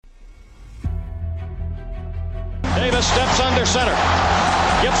Davis steps under center.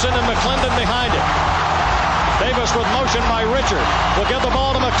 Gibson and McClendon behind him. Davis with motion by Richard. Will give the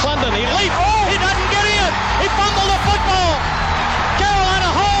ball to McClendon. He leaps. Oh, he doesn't get in. He fumbled the football. Carolina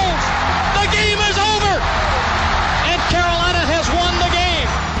holds. The game is over. And Carolina has won the game.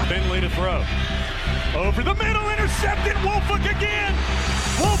 Finley to throw. Over the middle, intercepted. Woolfolk again.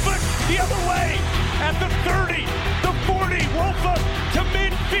 Woolfolk the other way. At the 30, the 40. Woolfolk to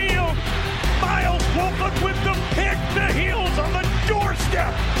midfield. Miles Woolfolk with the pick. The Heels on the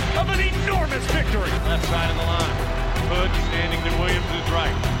doorstep of an enormous victory. Left side of the line. Hood standing to Williams'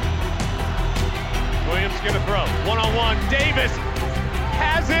 right. Williams gonna throw. One-on-one. Davis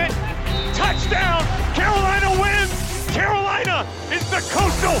has it. Touchdown. Carolina wins. Carolina is the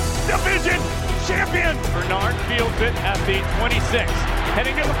Coastal Division champion. Bernard fields it at the 26.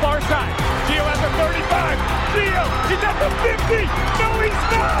 Heading to the far side. Gio at the 35. Gio, he's at the 50. No, he's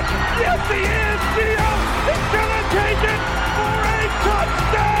not. Yes, he is. Gio is going to take it for a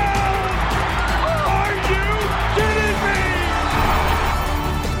touchdown. Are you kidding me?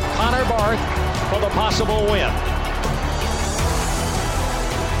 Connor Barth for the possible win.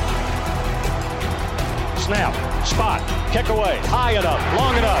 Snap, spot, kick away, high enough,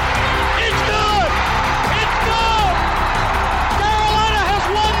 long enough. It's good! It's good! Carolina has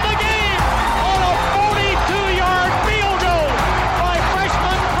won the game on a 42-yard field goal by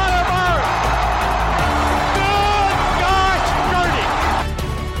freshman Connor Barth. Good gosh, dirty.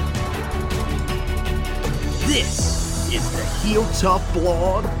 This is the Heel Tough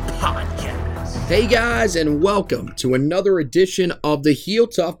Blog Podcast. Hey guys, and welcome to another edition of the Heel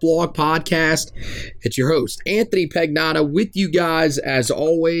Tough Blog Podcast. It's your host, Anthony Pagnotta, with you guys as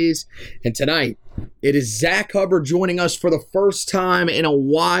always. And tonight, it is Zach Hubbard joining us for the first time in a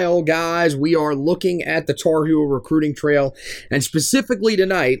while, guys. We are looking at the Tar Heel recruiting trail, and specifically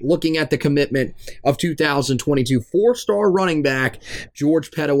tonight, looking at the commitment of 2022 four-star running back George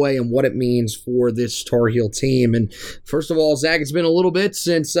Pettaway and what it means for this Tar Heel team. And first of all, Zach, it's been a little bit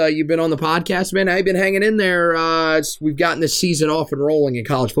since you've been on the podcast, man. How you been hanging in there? We've gotten this season off and rolling in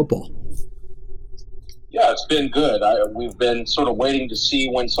college football. Yeah, it's been good. We've been sort of waiting to see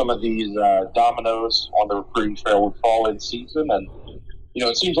when some of these dominoes on the recruiting trail would fall in season. And,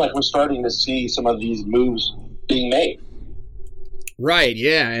 it seems like we're starting to see some of these moves being made. Right,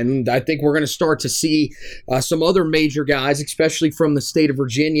 yeah, and I think we're going to start to see some other major guys, especially from the state of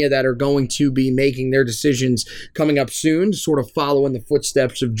Virginia, that are going to be making their decisions coming up soon, sort of following the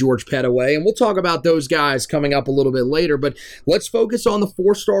footsteps of George Pettaway. And we'll talk about those guys coming up a little bit later, but let's focus on the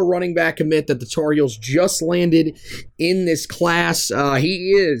four-star running back commit that the Tar Heels just landed in this class.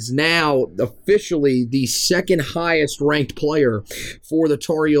 He is now officially the second highest ranked player for the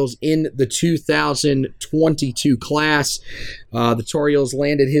Tar Heels in the 2022 class. The Tar Heels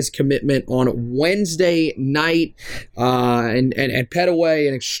landed his commitment on Wednesday night, and Pettaway,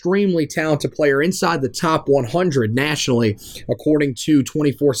 an extremely talented player, inside the top 100 nationally, according to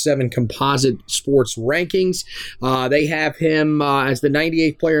 24/7 Composite Sports Rankings. They have him as the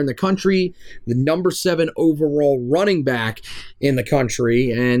 98th player in the country, the number 7 overall running back in the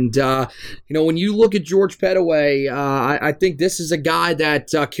country. And, when you look at George Pettaway, I think this is a guy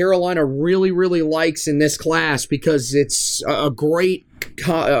that Carolina really, really likes in this class because it's a great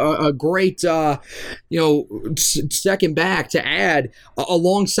second back to add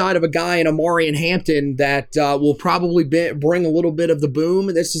alongside of a guy in Amari and Hampton that will probably bring a little bit of the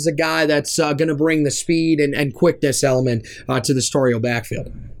boom. This is a guy that's going to bring the speed and quickness element to the Tar Heel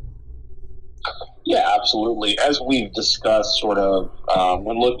backfield. Yeah, absolutely. As we've discussed sort of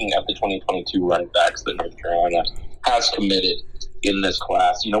when looking at the 2022 running backs that North Carolina has committed in this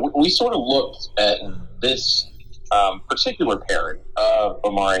class, we sort of looked at this particular pairing of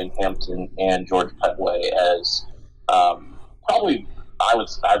Amari Hampton and George Pettaway as probably,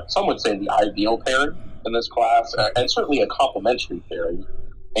 some would say, the ideal pairing in this class, and certainly a complementary pairing,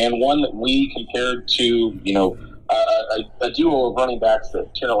 and one that we compared to, a duo of running backs that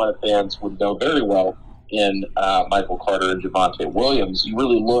Carolina fans would know very well in Michael Carter and Javonte Williams. You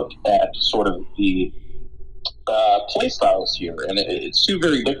really look at sort of the play styles here, and it's two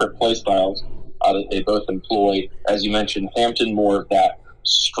very different play styles that they both employ. As you mentioned, Hampton more of that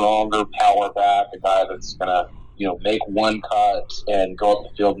stronger power back, a guy that's going to, make one cut and go up the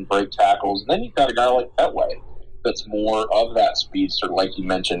field and break tackles. And then you've got a guy like Pettaway that's more of that speedster, like you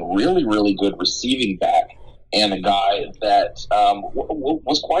mentioned, really, really good receiving back, and a guy that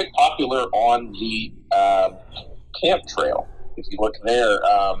was quite popular on the camp trail. If you look there,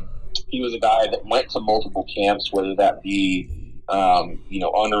 he was a guy that went to multiple camps, whether that be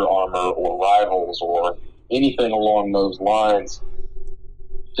Under Armour or Rivals or anything along those lines.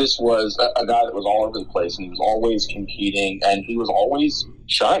 this was a guy that was all over the place, and he was always competing, and he was always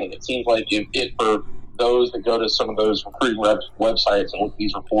shining. It seems like if for those that go to some of those recruiting websites and look at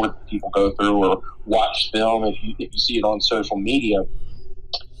these reports that people go through or watch film, if you see it on social media,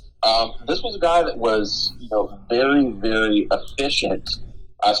 this was a guy that was, very, very efficient,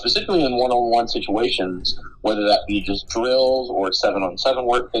 specifically in one-on-one situations, whether that be just drills or 7-on-7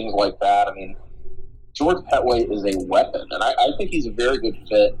 work, things like that. I mean, George Pettway is a weapon, and I think he's a very good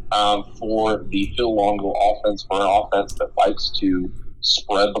fit for the Phil Longo offense, for an offense that likes to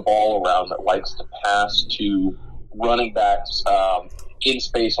spread the ball around, that likes to pass to running backs in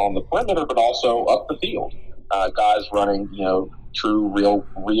space on the perimeter, but also up the field. Guys running, true,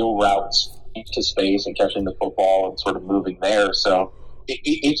 real routes into space and catching the football and sort of moving there. So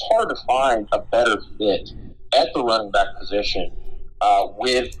it's hard to find a better fit at the running back position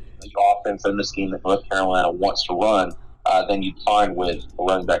with the offense and the scheme that North Carolina wants to run than you'd find with a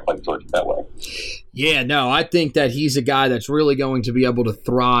running back like George Pettway. Yeah, no, I think that he's a guy that's really going to be able to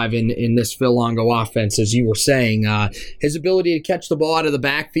thrive in this Phil Longo offense, as you were saying. His ability to catch the ball out of the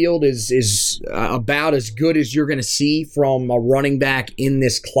backfield is about as good as you're going to see from a running back in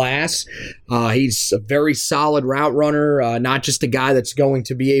this class. He's a very solid route runner, not just a guy that's going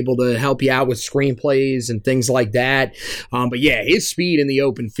to be able to help you out with screenplays and things like that. But yeah, his speed in the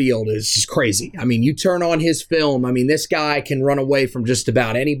open field is crazy. I mean, you turn on his film, this guy can run away from just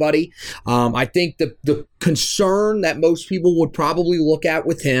about anybody. I think the concern that most people would probably look at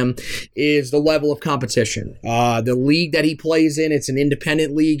with him is the level of competition. The league that he plays in, it's an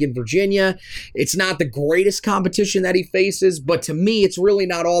independent league in Virginia. It's not the greatest competition that he faces, but to me, it's really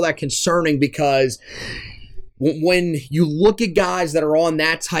not all that concerning because when you look at guys that are on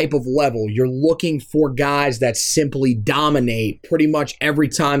that type of level, you're looking for guys that simply dominate pretty much every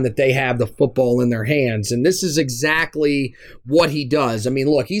time that they have the football in their hands. And this is exactly what he does.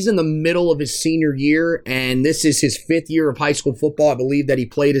 Look, he's in the middle of his senior year, and this is his 5th year of high school football. I believe that he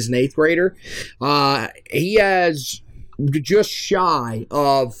played as an 8th grader. He has just shy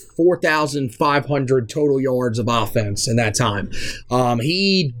of 4,500 total yards of offense in that time.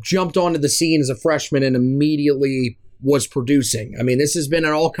 He jumped onto the scene as a freshman and immediately was producing. This has been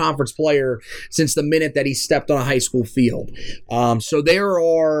an all-conference player since the minute that he stepped on a high school field. So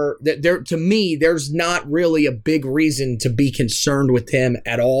to me, there's not really a big reason to be concerned with him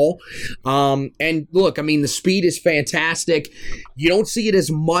at all. And look, the speed is fantastic. You don't see it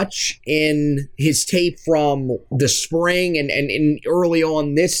as much in his tape from the spring and early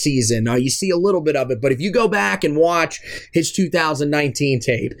on this season. You see a little bit of it, but if you go back and watch his 2019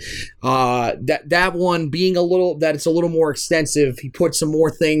 tape, that one being it's a little more extensive. He put some more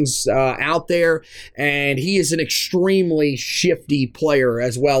things out there, and he is an extremely shifty player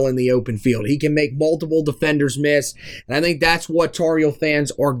as well in the open field. He can make multiple defenders miss, and I think that's what Tar Heel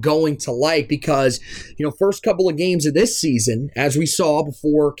fans are going to like because, first couple of games of this season, as we saw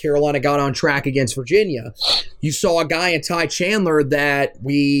before Carolina got on track against Virginia, you saw a guy in Ty Chandler that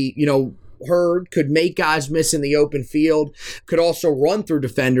we, heard could make guys miss in the open field, could also run through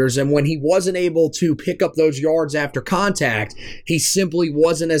defenders, and when he wasn't able to pick up those yards after contact, he simply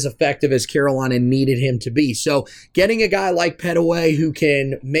wasn't as effective as Carolina needed him to be. So getting a guy like Pettway who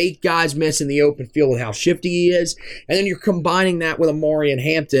can make guys miss in the open field with how shifty he is, and then you're combining that with Omarion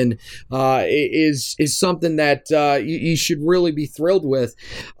Hampton is something that you should really be thrilled with.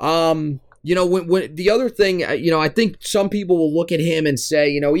 When the other thing, I think some people will look at him and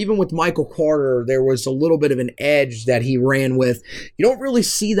say, even with Michael Carter, there was a little bit of an edge that he ran with. You don't really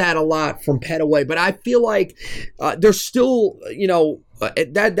see that a lot from Pettway, but I feel like there's still,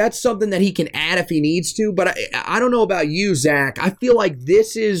 that's something that he can add if he needs to. But I don't know about you, Zach. I feel like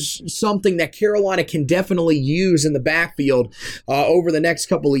this is something that Carolina can definitely use in the backfield over the next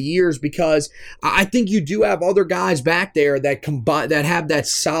couple of years because I think you do have other guys back there that have that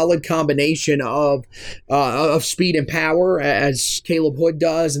solid combination of speed and power, as Caleb Hood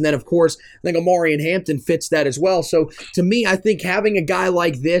does, and then of course I think Omarion Hampton fits that as well. So to me, I think having a guy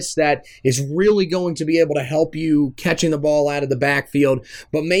like this that is really going to be able to help you catching the ball out of the backfield,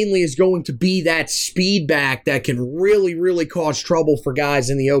 but mainly is going to be that speed back that can really, really cause trouble for guys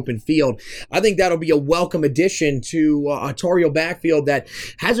in the open field. I think that'll be a welcome addition to a Tar Heel backfield that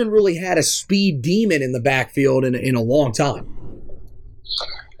hasn't really had a speed demon in the backfield in a long time.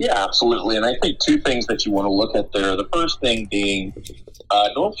 Yeah, absolutely. And I think two things that you want to look at there. The first thing being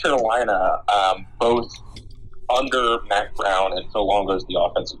North Carolina, both under Mack Brown and Phil Longo as the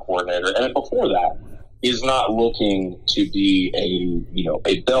offensive coordinator, and before that, is not looking to be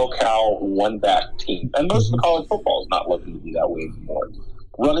a bell cow one-back team. And most of college football is not looking to be that way anymore.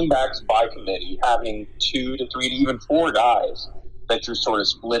 Running backs by committee, having 2 to 3 to even 4 guys that you're sort of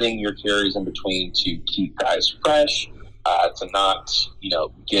splitting your carries in between to keep guys fresh, to not,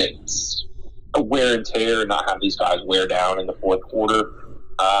 get a wear and tear, not have these guys wear down in the fourth quarter.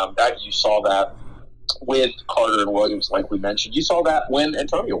 You saw that with Carter and Williams, like we mentioned. You saw that when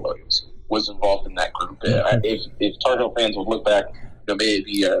Antonio Williams was involved in that group. If Tar Heel fans would look back,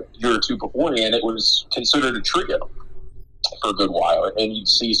 maybe a year or two beforehand, it was considered a trio for a good while. And you'd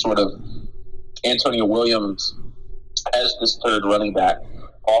see sort of Antonio Williams as this third running back,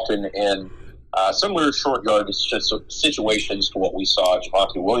 often in similar short yardage situations to what we saw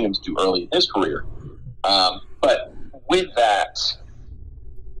Javonte Williams do early in his career. But with that,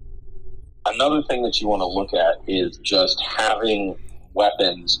 another thing that you want to look at is just having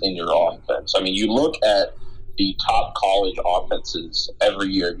weapons in your offense. I mean, you look at the top college offenses every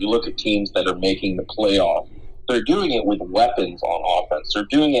year. You look at teams that are making the playoff. They're doing it with weapons on offense. They're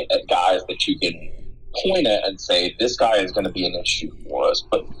doing it at guys that you can point at and say, this guy is going to be an issue for us.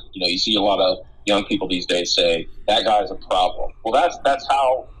 But, you see a lot of young people these days say, that guy's a problem. Well, that's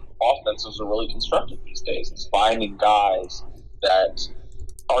how offenses are really constructed these days. It's finding guys that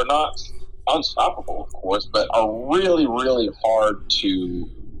are not unstoppable, of course, but are really, really hard to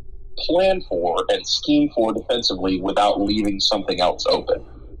plan for and scheme for defensively without leaving something else open.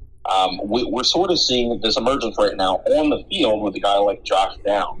 We're sort of seeing this emergence right now on the field with a guy like Josh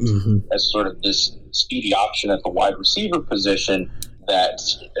Downs as sort of this speedy option at the wide receiver position that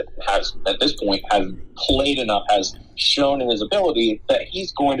has, at this point, has played enough, has shown in his ability that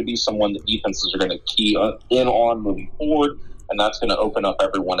he's going to be someone that defenses are going to key in on moving forward, and that's going to open up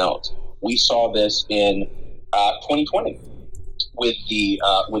everyone else. We saw this in 2020 with the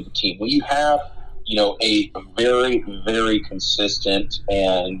team. When you have a very, very consistent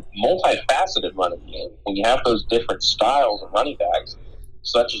and multifaceted running game, when you have those different styles of running backs,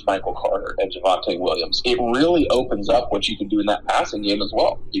 such as Michael Carter and Javonte Williams, it really opens up what you can do in that passing game as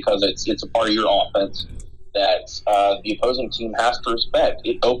well, because it's a part of your offense that the opposing team has to respect.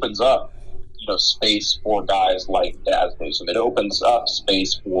 It opens up space for guys like Daz Newsome. It opens up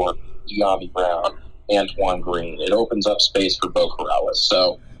space for De'Ami Brown, Antoine Green. It opens up space for Bo Corrales.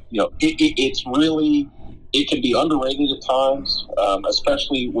 So, it's really, it can be underrated at times,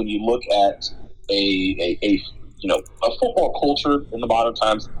 especially when you look at a football culture in the modern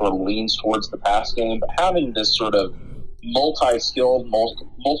times that sort of leans towards the pass game. But having this sort of multi-skilled,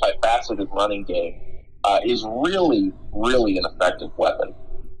 multifaceted running game is really, really an effective weapon.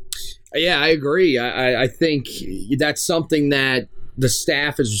 Yeah, I agree. I think that's something that the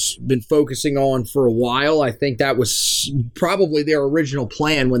staff has been focusing on for a while. I think that was probably their original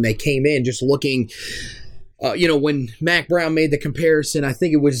plan when they came in, just looking when Mack Brown made the comparison, I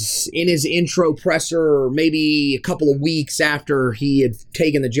think it was in his intro presser or maybe a couple of weeks after he had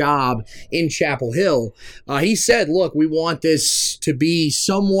taken the job in Chapel Hill. He said, look, we want this to be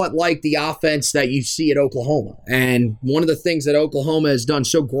somewhat like the offense that you see at Oklahoma. And one of the things that Oklahoma has done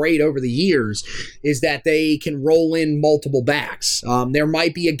so great over the years is that they can roll in multiple backs. There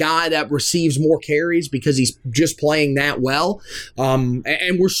might be a guy that receives more carries because he's just playing that well.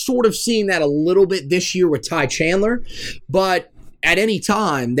 And we're sort of seeing that a little bit this year with Ty Chandler, but at any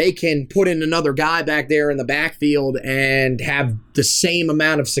time they can put in another guy back there in the backfield and have the same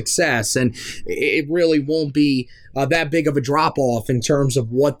amount of success, and it really won't be that big of a drop off in terms of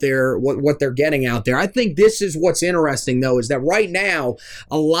what they're getting out there. I think this is what's interesting though, is that right now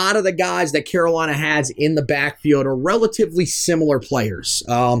a lot of the guys that Carolina has in the backfield are relatively similar players.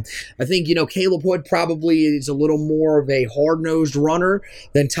 I think Caleb Hood probably is a little more of a hard-nosed runner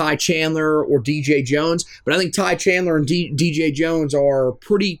than Ty Chandler or DJ Jones, but I think Ty Chandler and DJ Jones are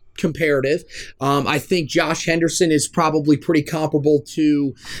pretty comparative. I think Josh Henderson is probably pretty comparable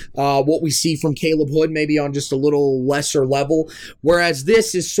to what we see from Caleb Hood, maybe on just a little lesser level. Whereas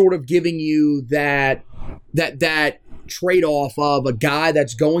this is sort of giving you that trade-off of a guy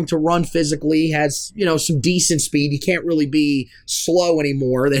that's going to run physically, has some decent speed. He can't really be slow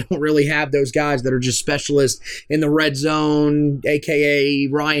anymore. They don't really have those guys that are just specialists in the red zone, aka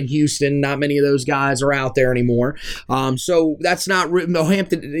Ryan Houston. Not many of those guys are out there anymore. So that's not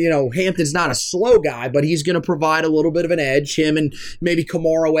Hampton. Hampton's not a slow guy, but he's going to provide a little bit of an edge. Him and maybe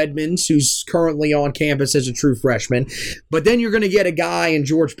Kamaro Edmonds, who's currently on campus as a true freshman. But then you're going to get a guy in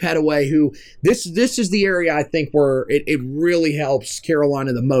George Pettaway who this is the area I think where it really helps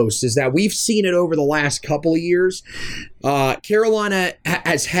Carolina the most, is that we've seen it over the last couple of years. Carolina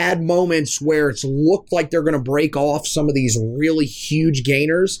has had moments where it's looked like they're going to break off some of these really huge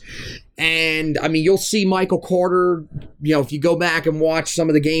gainers. And, I mean, you'll see Michael Carter, if you go back and watch some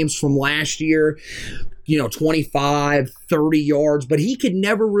of the games from last year, 25, 30 yards, but he could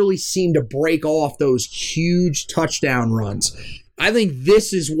never really seem to break off those huge touchdown runs. I think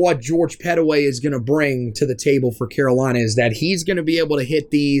this is what George Pettaway is going to bring to the table for Carolina, is that he's going to be able to hit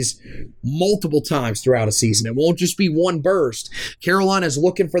these multiple times throughout a season. It won't just be one burst. Carolina's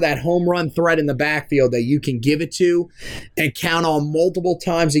looking for that home run threat in the backfield that you can give it to and count on multiple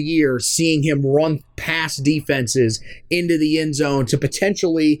times a year, seeing him run past defenses into the end zone to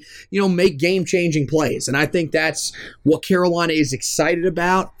potentially, make game-changing plays. And I think that's what Carolina is excited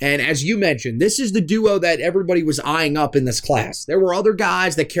about. And as you mentioned, this is the duo that everybody was eyeing up in this class. There were other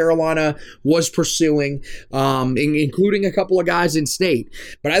guys that Carolina was pursuing, including a couple of guys in state.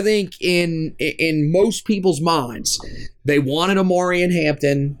 But I think in most people's minds, they wanted Omarion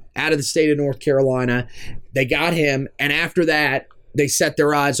Hampton out of the state of North Carolina. They got him, and after that, they set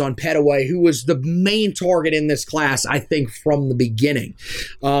their eyes on Pettaway, who was the main target in this class, I think, from the beginning.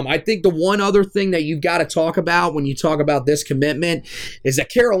 I think the one other thing that you've got to talk about when you talk about this commitment is that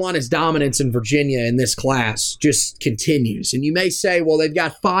Carolina's dominance in Virginia in this class just continues. And you may say, well, they've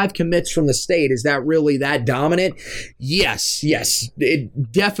got 5 commits from the state. Is that really that dominant? Yes,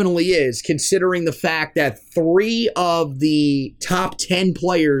 it definitely is, considering the fact that 3 of the top 10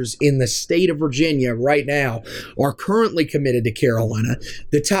 players in the state of Virginia right now are currently committed to Carolina.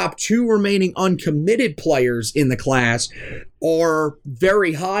 The top 2 remaining uncommitted players in the class are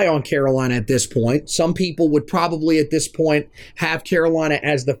very high on Carolina at this point. Some people would probably at this point have Carolina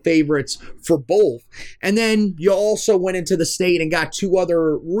as the favorites for both. And then you also went into the state and got 2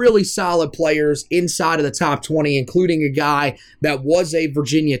 other really solid players inside of the top 20, including a guy that was a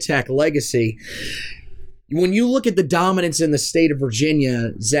Virginia Tech legacy. When you look at the dominance in the state of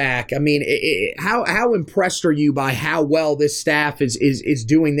Virginia, Zach, I mean, how impressed are you by how well this staff is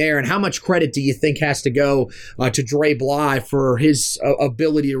doing there, and how much credit do you think has to go to Dre Bly for his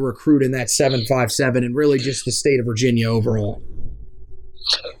ability to recruit in that 7.57 and really just the state of Virginia overall?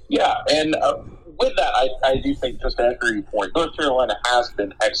 Yeah, and with that, I do think, just to echo your point, North Carolina has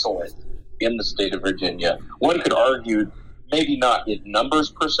been excellent in the state of Virginia. One could argue, maybe not in numbers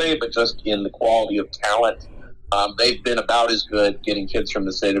per se, but just in the quality of talent. They've been about as good getting kids from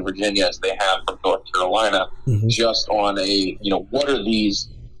the state of Virginia as they have from North Carolina. Mm-hmm. Just on a, what are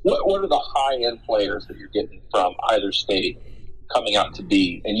the high-end players that you're getting from either state coming out to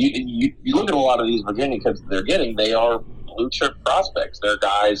be? And you look at a lot of these Virginia kids that they're getting, they are blue-chip prospects. They're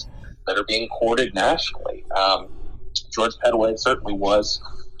guys that are being courted nationally. George Pettaway certainly was,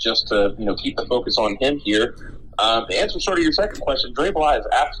 just to, keep the focus on him here. To answer sort of your second question, Dre Bly is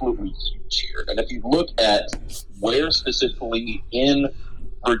absolutely huge here. And if you look at where specifically in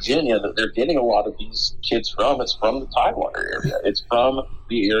Virginia that they're getting a lot of these kids from, it's from the Tidewater area. It's from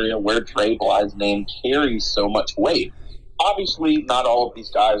the area where Dre Bly's name carries so much weight. Obviously, not all of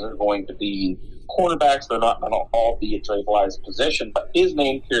these guys are going to be quarterbacks. They're not going to all be at Dre Bly's position, but his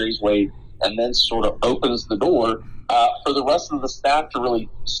name carries weight and then sort of opens the door for the rest of the staff to really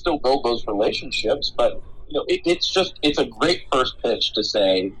still build those relationships. But it's a great first pitch to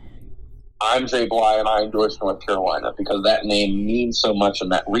say, I'm Dre Bly and I endorse North Carolina, because that name means so much in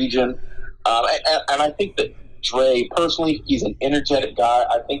that region. And I think that Dre, personally, he's an energetic guy.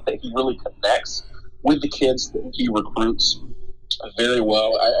 I think that he really connects with the kids that he recruits very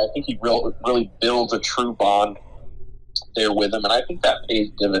well. I think he really builds a true bond there with them, and I think that pays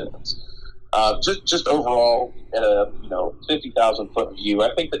dividends. Just overall, at a 50,000-foot view,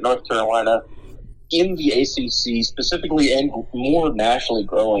 I think that North Carolina, in the ACC specifically and more nationally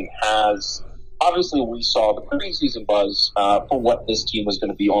growing, has, obviously we saw the preseason buzz for what this team was going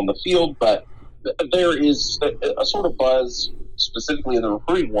to be on the field, but there is a sort of buzz specifically in the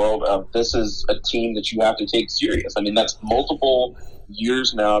recruiting world of this is a team that you have to take serious. I mean, that's multiple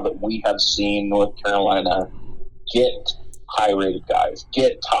years now that we have seen North Carolina get high-rated guys,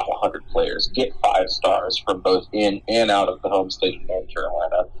 get top 100 players, get 5 stars from both in and out of the home state of North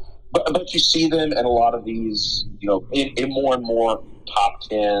Carolina. But you see them in a lot of these, in more and more top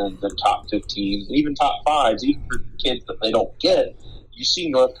 10s and top 15s, and even top 5s, even for kids that they don't get. You see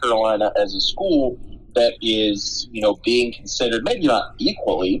North Carolina as a school that is, being considered, maybe not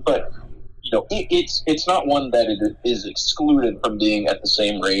equally, but, it's not one that it is excluded from being at the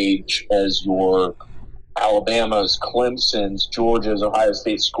same range as your Alabama's, Clemson's, Georgia's, Ohio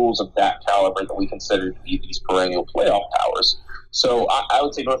State schools of that caliber that we consider to be these perennial playoff powers. So I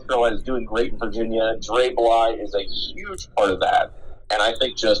would say North Carolina is doing great in Virginia. Dre Bly is a huge part of that. And I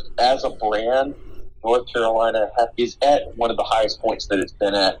think just as a brand, North Carolina is at one of the highest points that it's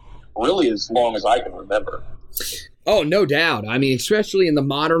been at really as long as I can remember. Oh, no doubt. I mean, especially in the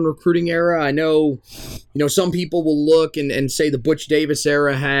modern recruiting era, I know, some people will look and say the Butch Davis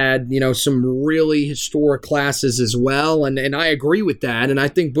era had, some really historic classes as well. And I agree with that. And I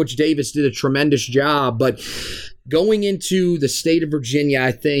think Butch Davis did a tremendous job. But, going into the state of Virginia,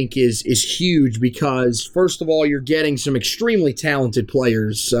 I think, is huge because, first of all, you're getting some extremely talented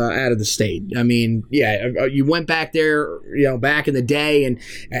players out of the state. I mean, yeah, you went back there, back in the day,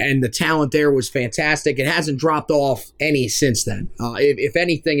 and the talent there was fantastic. It hasn't dropped off any since then. If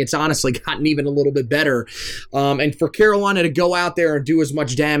anything, it's honestly gotten even a little bit better. And for Carolina to go out there and do as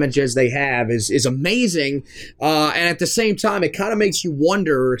much damage as they have is amazing. And at the same time, it kind of makes you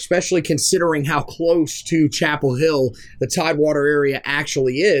wonder, especially considering how close to Chapel Hill the Tidewater area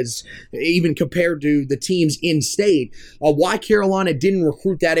actually is, even compared to the teams in state, why Carolina didn't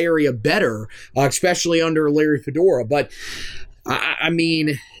recruit that area better, especially under Larry Fedora. But I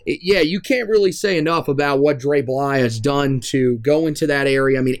mean, you can't really say enough about what Dre Bly has done to go into that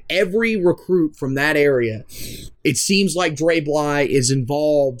area. I mean, every recruit from that area, it seems like Dre Bly is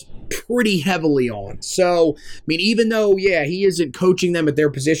involved pretty heavily on. So, I mean, even though, he isn't coaching them at their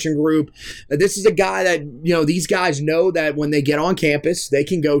position group, this is a guy that, these guys know that when they get on campus, they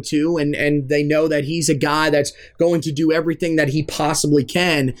can go to, and they know that he's a guy that's going to do everything that he possibly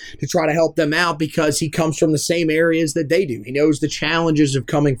can to try to help them out because he comes from the same areas that they do. He knows the challenges of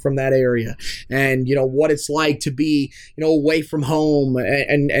coming from that area and, what it's like to be, away from home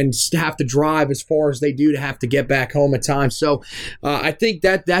and have to drive as far as they do to have to get back home at times. So I think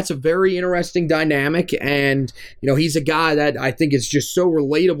that's a very interesting dynamic, and he's a guy that I think is just so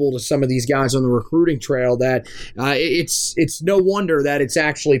relatable to some of these guys on the recruiting trail that it's no wonder that it's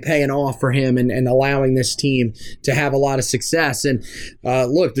actually paying off for him and allowing this team to have a lot of success. And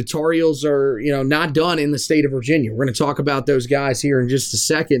look, the Tar Heels are not done in the state of Virginia. We're going to talk about those guys here in just a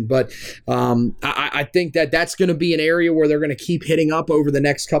second, but I think that's going to be an area where they're going to keep hitting up over the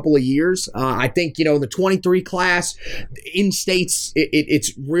next couple of years. I think the 23 class in states,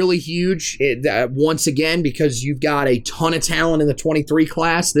 it's really huge once again because you've got a ton of talent in the 23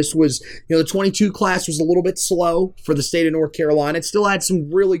 class. This was, the 22 class was a little bit slow for the state of North Carolina. It still had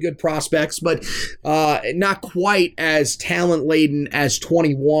some really good prospects, but not quite as talent laden as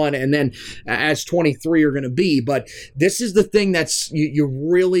 21 and then as 23 are going to be. But this is the thing that's you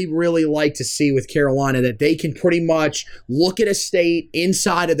really, really like to see with Carolina, that they can pretty much look at a state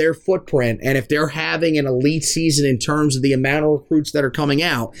inside of their footprint, and if they're having an elite season in terms of the amount of recruits that are coming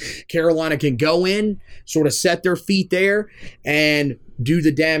out, Carolina can go in, sort of set their feet there, and do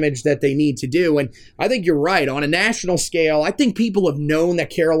the damage that they need to do. And I think you're right. On a national scale, I think people have known that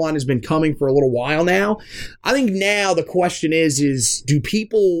Carolina's been coming for a little while now. I think now the question is do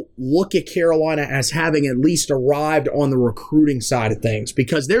people look at Carolina as having at least arrived on the recruiting side of things?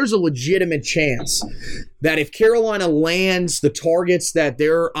 Because there's a legitimate chance that if Carolina lands the targets that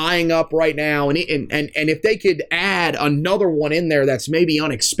they're eyeing up right now, and if they could add another one in there that's maybe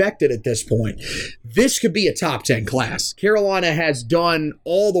unexpected at this point, this could be a top 10 class. Carolina has done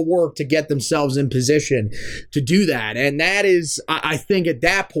all the work to get themselves in position to do that. And that is, I think at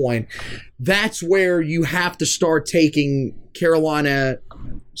that point, that's where you have to start taking Carolina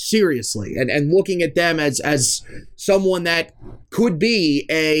seriously and looking at them as someone that could be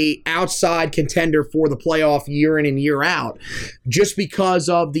a outside contender for the playoff year in and year out, just because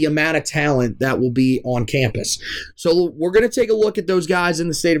of the amount of talent that will be on campus. So we're going to take a look at those guys in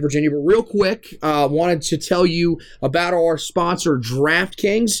the state of Virginia, but real quick, wanted to tell you about our sponsor,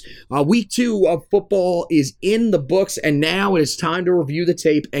 DraftKings. Week 2 of football is in the books, and now it is time to review the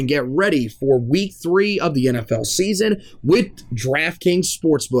tape and get ready for week 3 of the NFL season with DraftKings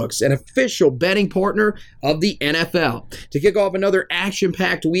Sportsbooks, an official betting partner of the NFL. To kick off another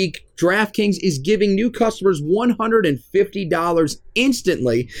action-packed week, DraftKings is giving new customers $150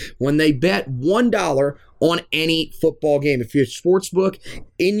 instantly when they bet $1 on any football game. If your sportsbook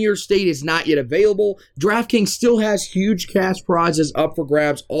in your state is not yet available, DraftKings still has huge cash prizes up for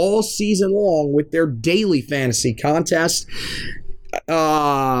grabs all season long with their daily fantasy contest.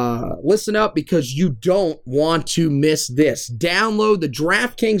 Listen up, because you don't want to miss this. Download the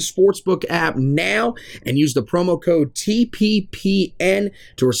DraftKings Sportsbook app now and use the promo code TPPN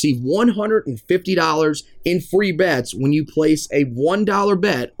to receive $150 in free bets when you place a $1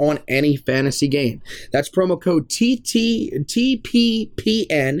 bet on any fantasy game. That's promo code TPPN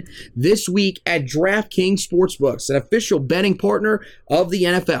this week at DraftKings Sportsbooks, an official betting partner of the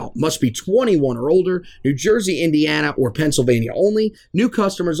NFL. Must be 21 or older, New Jersey, Indiana, or Pennsylvania only. New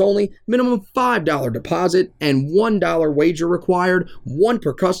customers only. Minimum $5 deposit and $1 wager required. One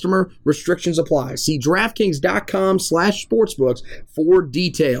per customer. Restrictions apply. See DraftKings.com/sportsbooks for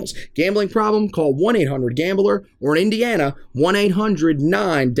details. Gambling problem? Call 1-800 1-800-GAMBLER, or in Indiana,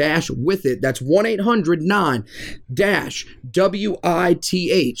 1-800-9-WITH-IT. That's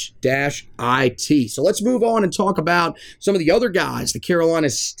 1-800-9-WITH-IT. So let's move on and talk about some of the other guys the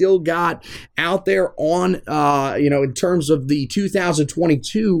Carolinas still got out there on, in terms of the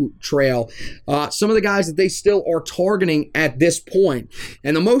 2022 trail. Some of the guys that they still are targeting at this point.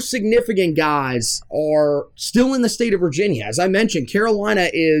 And the most significant guys are still in the state of Virginia. As I mentioned, Carolina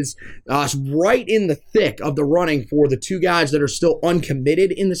is right in the thick of the running for the two guys that are still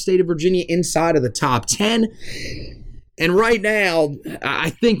uncommitted in the state of Virginia inside of the top 10. And right now, I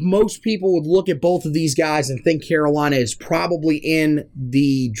think most people would look at both of these guys and think Carolina is probably in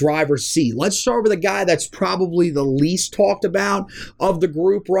the driver's seat. Let's start with a guy that's probably the least talked about of the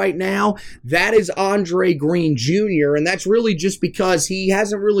group right now. That is Andre Green Jr., and that's really just because he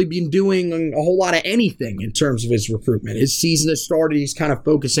hasn't really been doing a whole lot of anything in terms of his recruitment. His season has started. He's kind of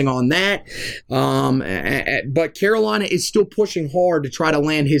focusing on that. But Carolina is still pushing hard to try to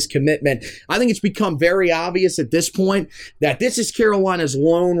land his commitment. I think it's become very obvious at this point that this is Carolina's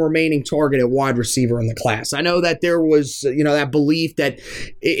lone remaining target at wide receiver in the class. I know that there was, that belief that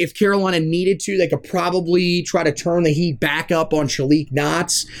if Carolina needed to, they could probably try to turn the heat back up on Shalik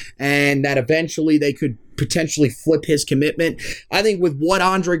Knox, and that eventually they could potentially flip his commitment. I think with what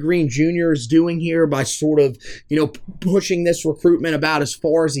Andre Green Jr. is doing here by sort of, pushing this recruitment about as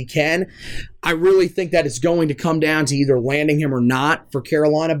far as he can, I really think that it's going to come down to either landing him or not for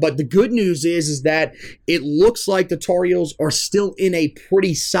Carolina. But the good news is that it looks like the Tar Heels are still in a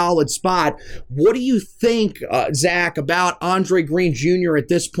pretty solid spot. What do you think, Zach, about Andre Green Jr. at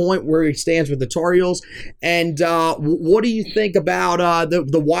this point, where he stands with the Tar Heels? And what do you think about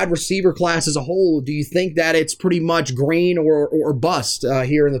the wide receiver class as a whole? Do you think that it's pretty much green or bust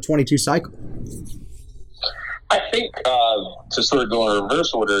here in the 22 cycle? I think to sort of go in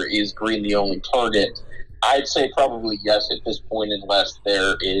reverse order, is Green the only target? I'd say probably yes at this point, unless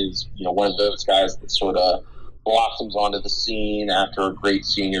there is, one of those guys that sort of blossoms onto the scene after a great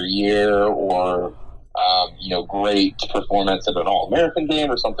senior year or, great performance at an All-American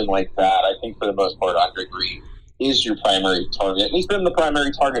game or something like that. I think for the most part, Andre Green is your primary target. And he's been the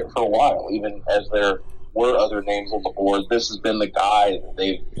primary target for a while, even as there were other names on the board. This has been the guy that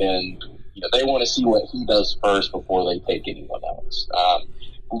they've been... they want to see what he does first before they take anyone else.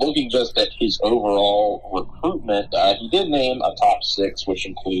 Looking just at his overall recruitment, he did name a top 6, which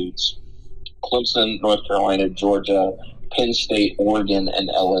includes Clemson, North Carolina, Georgia, Penn State, Oregon, and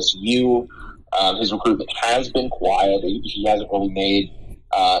LSU. His recruitment has been quiet. He hasn't really made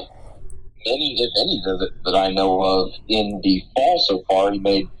any, if any, visit that I know of in the fall so far. He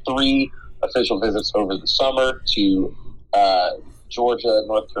made 3 official visits over the summer to Georgia,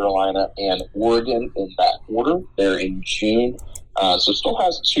 North Carolina, and Oregon in that order. They're in June. So still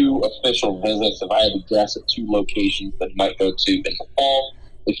has 2 official visits. If I had to guess at 2 locations that he might go to in the fall,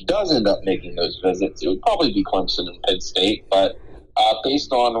 if he does end up making those visits, it would probably be Clemson and Penn State. But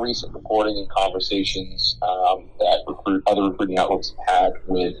based on recent reporting and conversations that other recruiting outlets have had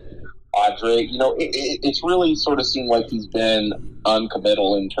with Andre, it's really sort of seemed like he's been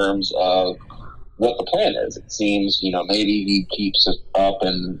uncommittal in terms of what the plan is. It seems, maybe he keeps it up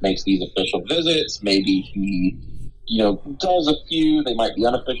and makes these official visits. Maybe he, does a few. They might be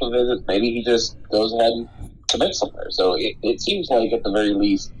unofficial visits. Maybe he just goes ahead and commits somewhere. So it seems like, at the very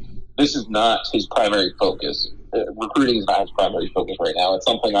least, this is not his primary focus. Recruiting is not his primary focus right now. It's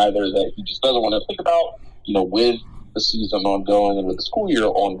something either that he just doesn't want to think about, with the season ongoing and with the school year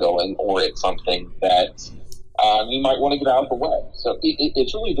ongoing, or it's something that he might want to get out of the way. So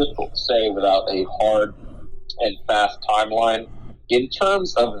it's really difficult to say without a hard and fast timeline. In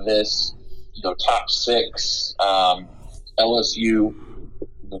terms of this, top 6, LSU,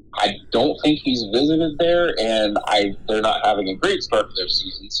 I don't think he's visited there, and they're not having a great start to their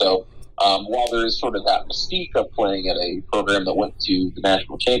season. So while there is sort of that mystique of playing at a program that went to the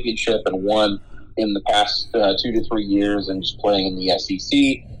national championship and won in the past 2 to 3 years and just playing in the SEC,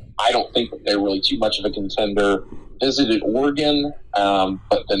 I don't think that they're really too much of a contender. Visited Oregon,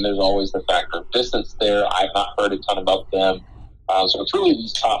 but then there's always the factor of distance there. I've not heard a ton about them. So it's really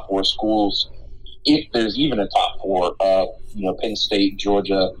these top 4 schools, if there's even a top 4 of, Penn State,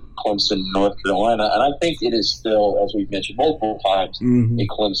 Georgia, Clemson, North Carolina. And I think it is still, as we've mentioned multiple times, a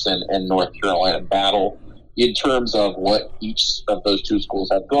Clemson and North Carolina battle. In terms of what each of those 2 schools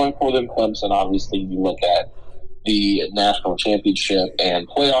have going for them, Clemson, obviously, you look at the national championship and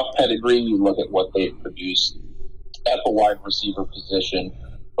playoff pedigree. You look at what they've produced at the wide receiver position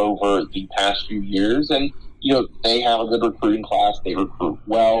over the past few years. And, they have a good recruiting class. They recruit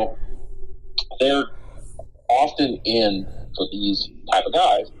well. They're often in, for these type of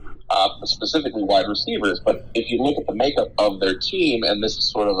guys, specifically wide receivers. But if you look at the makeup of their team, and this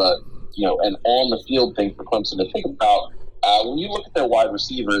is sort of a an on-the-field thing for Clemson to think about, when you look at their wide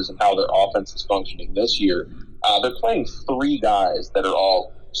receivers and how their offense is functioning this year, they're playing 3 guys that are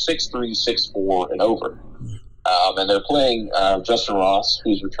all 6'3", 6'4", and over. And they're playing Justin Ross,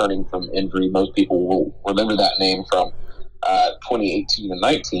 who's returning from injury. Most people will remember that name from 2018 and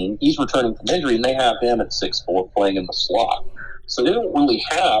 19. He's returning from injury, and they have him at 6'4", playing in the slot. So they don't really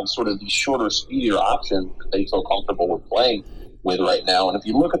have sort of these shorter, speedier options that they feel comfortable with playing with right now. And if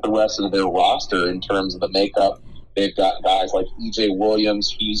you look at the rest of their roster in terms of the makeup, they've got guys like E.J.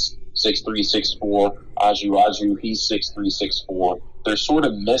 Williams, he's 6'3", 6'4". Aju, he's 6'3", 6'4". They're sort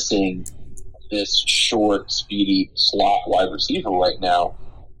of missing this short, speedy slot wide receiver right now.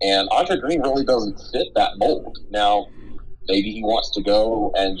 And Andre Green really doesn't fit that mold. Now, maybe he wants to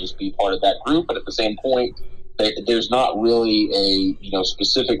go and just be part of that group, but at the same point, there's not really a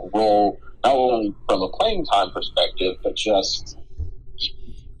specific role, not only from a playing time perspective, but just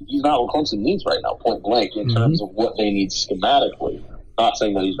he's not what Clemson needs right now, point blank, in terms of what they need schematically. Not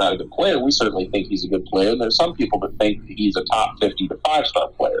saying that he's not a good player. We certainly think he's a good player, and there's some people that think that he's a top 50 to 5-star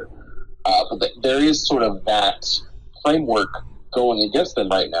player. But there is sort of that framework going against them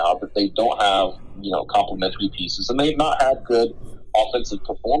right now that they don't have, complementary pieces, and they've not had good offensive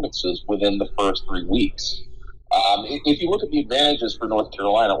performances within the first 3 weeks. If you look at the advantages for North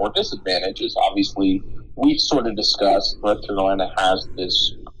Carolina, or disadvantages, obviously we've sort of discussed North Carolina has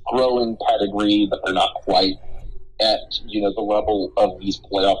this growing pedigree, but they're not quite at the level of these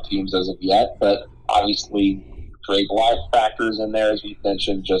playoff teams as of yet. But obviously Dre Blythe factors in there, as we've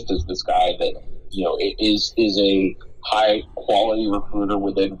mentioned, just as this guy that is a high quality recruiter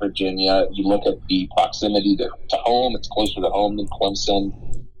within Virginia. You look at the proximity to home; it's closer to home than Clemson.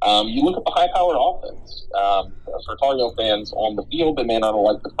 You look at the high-powered offense. For Tar Heel fans on the field, they may not have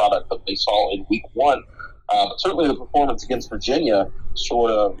liked the product that they saw in Week 1, but certainly the performance against Virginia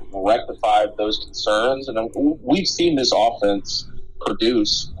sort of rectified those concerns. And we've seen this offense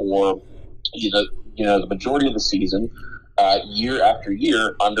produce for the majority of the season, year after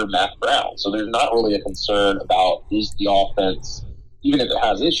year under Matt Brown. So there's not really a concern about, is the offense, even if it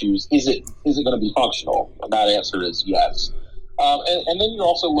has issues, is it going to be functional? And that answer is yes. And then you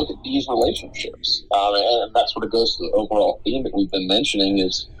also look at these relationships, and that sort of goes to the overall theme that we've been mentioning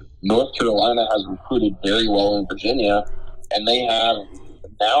is North Carolina has recruited very well in Virginia, and they have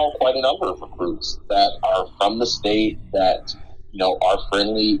now quite a number of recruits that are from the state that, are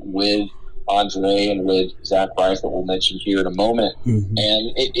friendly with Andre and with Zach Rice that we'll mention here in a moment.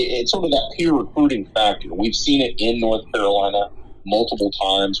 And it's sort of that peer recruiting factor. We've seen it in North Carolina multiple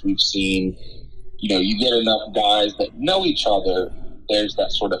times. We've seen you get enough guys that know each other, there's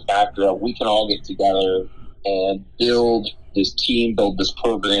that sort of factor of we can all get together and build this team, build this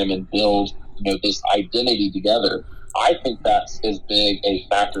program, and build, this identity together. I think that's as big a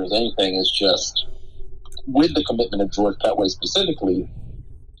factor as anything, is just with the commitment of George Petway specifically,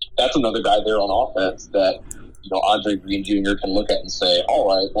 that's another guy there on offense that, Andre Green Jr. can look at and say, all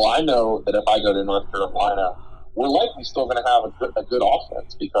right, well, I know that if I go to North Carolina, we're likely still going to have a good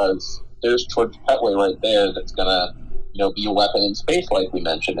offense because there's George Petway right there that's going to, be a weapon in space, like we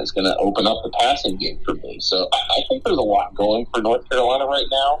mentioned. It's going to open up the passing game for me. So I think there's a lot going for North Carolina right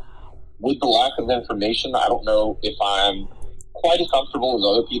now. With the lack of information, I don't know if I'm quite as comfortable as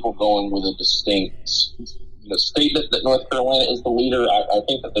other people going with a distinct statement that North Carolina is the leader. I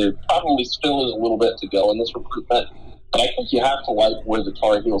think that there probably still is a little bit to go in this recruitment. But I think you have to like where the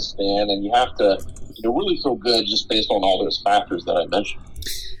Tar Heels stand, and you have to really feel good just based on all those factors that I mentioned.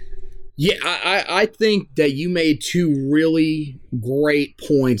 Yeah, I think that you made 2 really great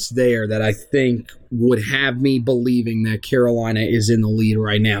points there that I think would have me believing that Carolina is in the lead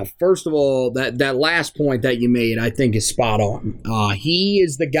right now. First of all, that last point that you made, I think, is spot on. He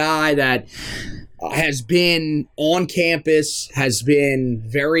is the guy that has been on campus, has been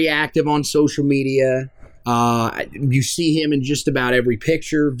very active on social media. You see him in just about every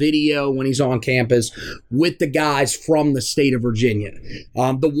picture, video when he's on campus with the guys from the state of Virginia.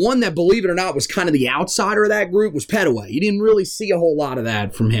 The one that, believe it or not, was kind of the outsider of that group was Petaway. You didn't really see a whole lot of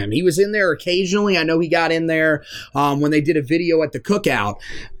that from him. He was in there occasionally. I know he got in there when they did a video at the cookout.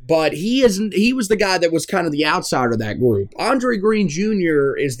 But he was the guy that was kind of the outsider of that group. Andre Green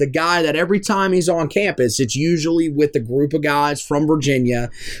Jr. is the guy that every time he's on campus, it's usually with a group of guys from Virginia.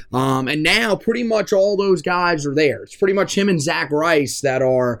 And now pretty much all those guys are there. It's pretty much him and Zach Rice that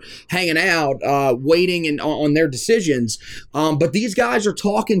are hanging out, waiting on their decisions. But these guys are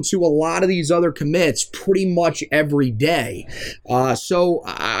talking to a lot of these other commits pretty much every day. So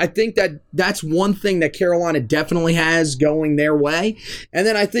I think that's one thing that Carolina definitely has going their way. And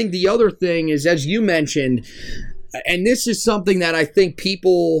then I think think the other thing is, as you mentioned, and this is something that I think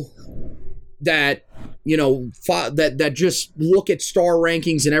people that that just look at star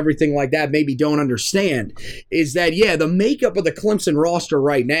rankings and everything like that maybe don't understand, is that, the makeup of the Clemson roster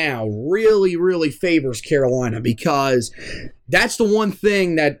right now really, really favors Carolina, because that's the one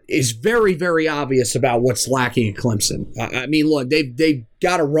thing that is very, very obvious about what's lacking in Clemson. I mean, look, they've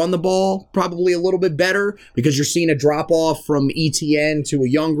got to run the ball probably a little bit better, because you're seeing a drop-off from ETN to a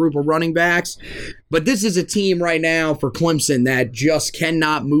young group of running backs. But this is a team right now for Clemson that just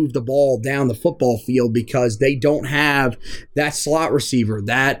cannot move the ball down the football field, because they don't have that slot receiver,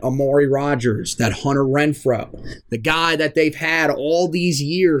 that Amari Rodgers, that Hunter Renfrow, the guy that they've had all these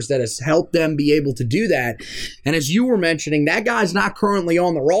years that has helped them be able to do that. And as you were mentioning, that guy's not currently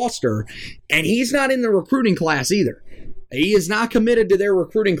on the roster, and he's not in the recruiting class either. He is not committed to their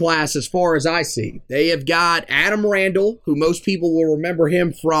recruiting class as far as I see. They have got Adam Randall, who most people will remember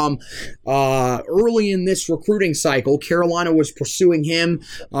him from early in this recruiting cycle. Carolina was pursuing him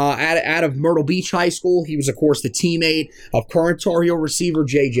out of Myrtle Beach High School. He was, of course, the teammate of current Tar Heel receiver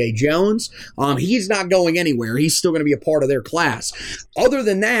J.J. Jones. He's not going anywhere. He's still going to be a part of their class. Other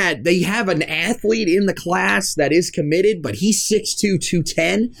than that, they have an athlete in the class that is committed, but he's 6'2",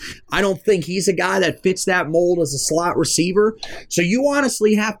 210. I don't think he's a guy that fits that mold as a slot receiver. So you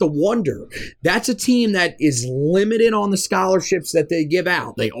honestly have to wonder. That's a team that is limited on the scholarships that they give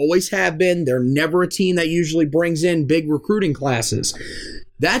out. They always have been. They're never a team that usually brings in big recruiting classes.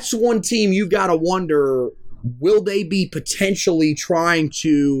 That's one team you've got to wonder, will they be potentially trying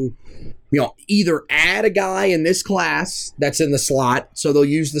to either add a guy in this class that's in the slot, so they'll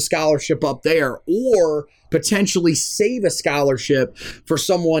use the scholarship up there, or potentially save a scholarship for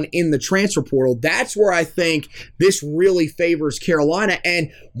someone in the transfer portal. That's where I think this really favors Carolina.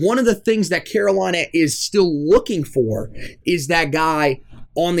 And one of the things that Carolina is still looking for is that guy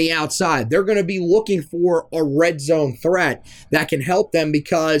on the outside. They're going to be looking for a red zone threat that can help them,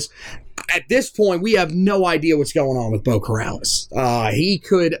 because at this point, we have no idea what's going on with Beau Corrales. He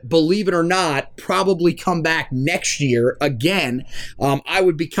could, believe it or not, probably come back next year again. I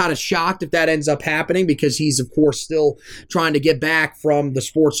would be kind of shocked if that ends up happening, because he's, of course, still trying to get back from the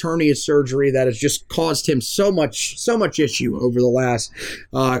sports hernia surgery that has just caused him so much issue over the last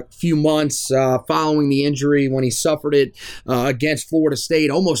few months following the injury when he suffered it against Florida State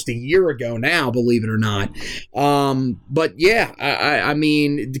almost a year ago now, believe it or not. But yeah, I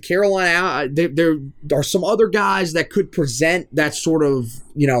mean, the Carolina, there are some other guys that could present that sort of,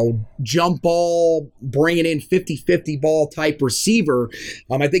 jump ball, bringing in 50-50 ball type receiver.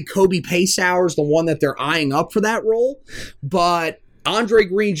 I think Kobe Paysauer is the one that they're eyeing up for that role. But Andre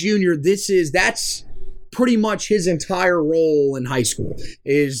Green Jr., that's pretty much his entire role in high school,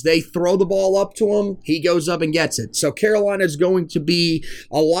 is they throw the ball up to him, he goes up and gets it. So Carolina is going to be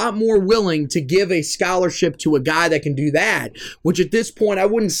a lot more willing to give a scholarship to a guy that can do that, which at this point I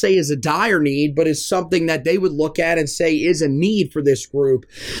wouldn't say is a dire need, but is something that they would look at and say is a need for this group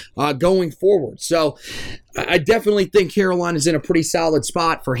going forward. So I definitely think Carolina's in a pretty solid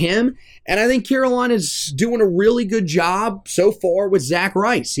spot for him. And I think Carolina's doing a really good job so far with Zach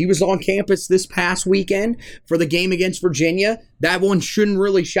Rice. He was on campus this past weekend for the game against Virginia. That one shouldn't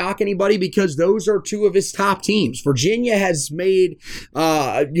really shock anybody, because those are two of his top teams. Virginia has made,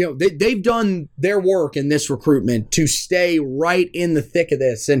 they've done their work in this recruitment to stay right in the thick of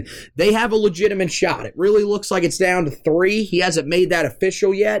this. And they have a legitimate shot. It really looks like it's down to 3. He hasn't made that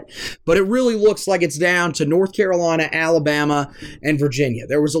official yet, but it really looks like it's down to North Carolina, Alabama, and Virginia.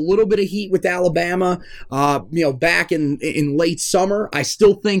 There was a little bit of heat with Alabama, back in late summer. I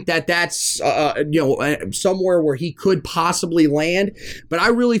still think that's, somewhere where he could possibly land, but I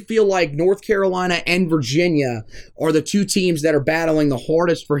really feel like North Carolina and Virginia are the two teams that are battling the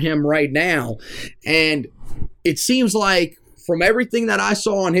hardest for him right now. And it seems like, from everything that I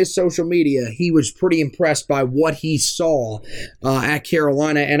saw on his social media, he was pretty impressed by what he saw at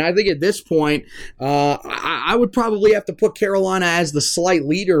Carolina. And I think at this point, I would probably have to put Carolina as the slight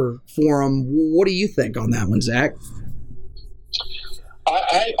leader for him. What do you think on that one, Zach?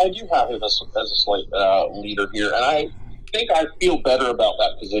 I do have him as a slight leader here, and I think I feel better about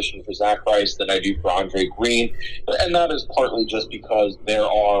that position for Zach Rice than I do for Andre Green, and that is partly just because there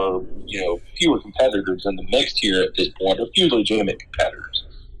are fewer competitors in the mix here at this point, or few legitimate competitors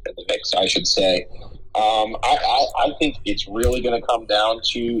in the mix, I should say. I think it's really going to come down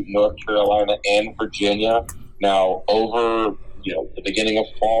to North Carolina and Virginia. Now, over the beginning of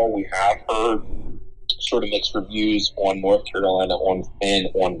fall, we have heard sort of mixed reviews on North Carolina and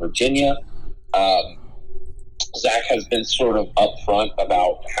on Virginia. Zach has been sort of upfront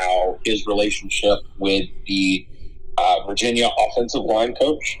about how his relationship with the Virginia offensive line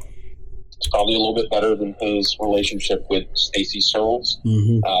coach. It's probably a little bit better than his relationship with Stacey Searles,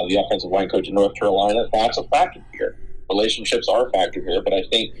 the offensive line coach in North Carolina. That's a factor here. Relationships are a factor here, but I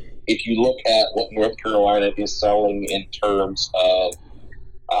think if you look at what North Carolina is selling in terms of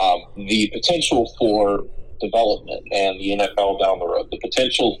the potential for development and the NFL down the road, the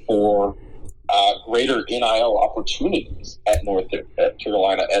potential for greater NIL opportunities at North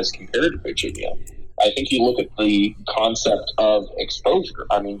Carolina as compared to Virginia, I think you look at the concept of exposure.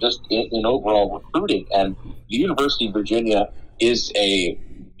 I mean, just in overall recruiting, and the University of Virginia is a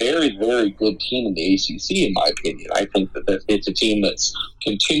very, very good team in the ACC, in my opinion. I think that it's a team that's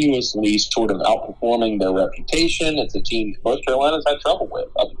continuously sort of outperforming their reputation. It's a team North Carolina's had trouble with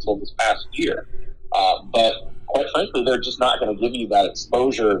up until this past year. But quite frankly, they're just not going to give you that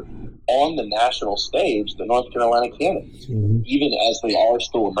exposure on the national stage that North Carolina can. Even as they are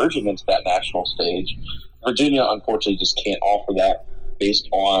still emerging into that national stage, Virginia unfortunately just can't offer that based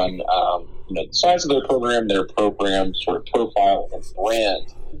on the size of their program sort of profile and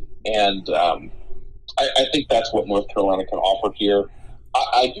brand. And I think that's what North Carolina can offer here.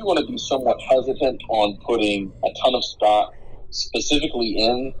 I do want to be somewhat hesitant on putting a ton of stock specifically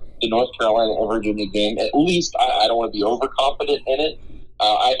in the North Carolina and Virginia game. At least I don't want to be overconfident in it.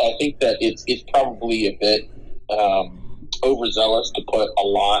 I think that it's probably a bit overzealous to put a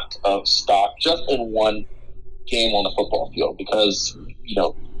lot of stock just in one game on the football field because,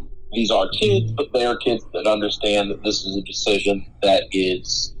 these are kids, but they are kids that understand that this is a decision that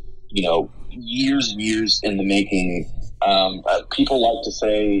is, years and years in the making. People like to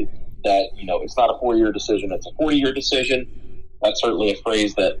say that, it's not a 4-year decision, it's a 40-year decision. That's certainly a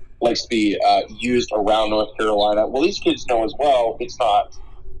phrase that likes to be used around North Carolina. Well, these kids know as well it's not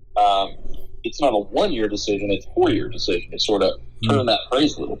a 1-year decision, it's a 4-year decision. To sort of turn that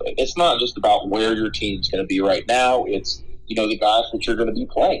phrase a little bit. It's not just about where your team's going to be right now. It's, the guys that you're going to be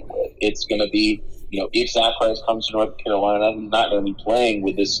playing with. It's going to be, if Zach Rice comes to North Carolina, he's not going to be playing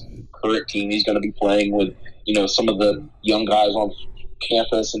with this current team. He's going to be playing with, some of the young guys on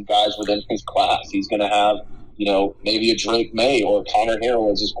campus and guys within his class. He's going to have, maybe a Drake May or Connor Harrell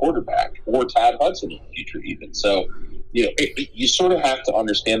as his quarterback, or Tad Hudson in the future even. So, you sort of have to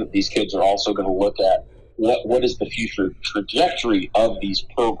understand that these kids are also going to look at what is the future trajectory of these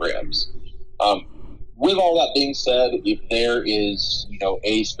programs. With all that being said, if there is,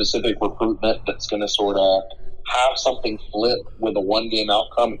 a specific recruitment that's going to sort of have something flip with a one-game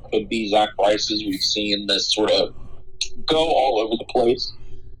outcome, it could be Zach Rice's. We've seen this sort of go all over the place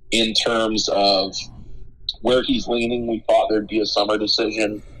in terms of where he's leaning. We thought there'd be a summer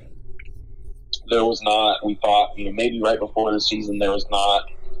decision. There was not. We thought, maybe right before the season there was not.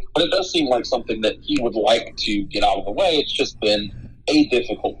 But it does seem like something that he would like to get out of the way. It's just been a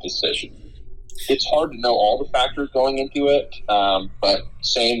difficult decision. It's hard to know all the factors going into it, but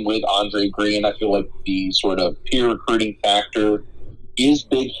same with Andre Green. I feel like the sort of peer recruiting factor is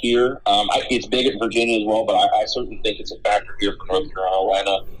big here. It's big at Virginia as well, but I certainly think it's a factor here for North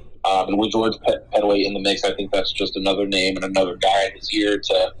Carolina. And with George Pettway in the mix, I think that's just another name and another guy in his ear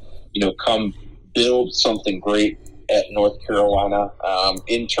to, come build something great at North Carolina.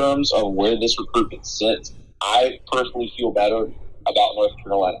 In terms of where this recruitment sits, I personally feel better about North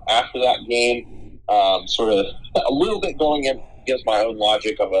Carolina after that game. Sort of a little bit going against my own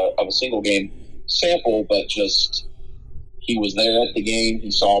logic of a single game sample, but just he was there at the game.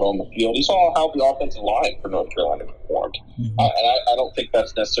 He saw it on the field. He saw how the offensive line for North Carolina performed. And I don't think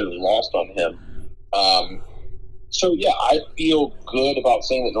that's necessarily lost on him. So, yeah, I feel good about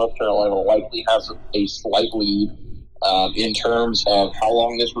saying that North Carolina likely has a slight lead in terms of how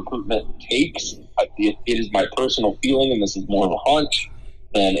long this recruitment takes. It is my personal feeling, and this is more of a hunch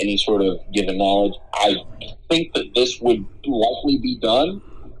than any sort of given knowledge. I think that this would likely be done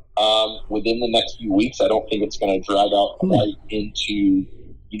within the next few weeks. I don't think it's going to drag out quite into,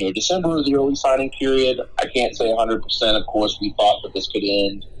 December or the early signing period. I can't say 100%. Of course, we thought that this could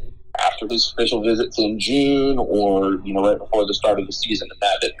end after his official visits in June or, right before the start of the season, and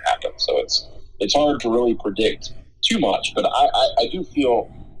that didn't happen. So it's hard to really predict too much, but I do feel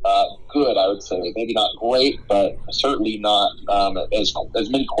good, I would say. Maybe not great, but certainly not as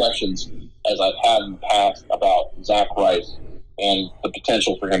many questions as I've had in the past about Zach Rice and the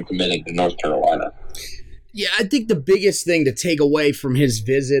potential for him committing to North Carolina. Yeah, I think the biggest thing to take away from his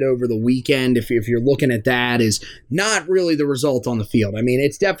visit over the weekend, if you're looking at that, is not really the result on the field. I mean,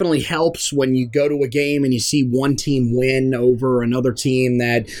 it definitely helps when you go to a game and you see one team win over another team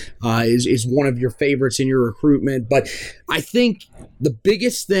that is one of your favorites in your recruitment. But I think the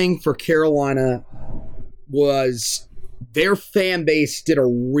biggest thing for Carolina was their fan base did a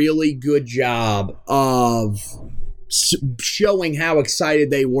really good job of showing how excited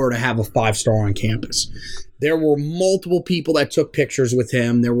they were to have a 5-star on campus. There were multiple people that took pictures with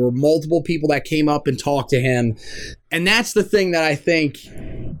him. There were multiple people that came up and talked to him. And that's the thing that I think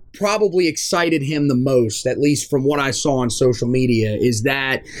probably excited him the most, at least from what I saw on social media, is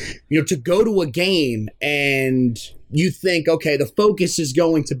that, to go to a game and you think, okay, the focus is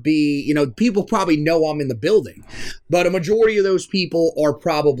going to be, people probably know I'm in the building, but a majority of those people are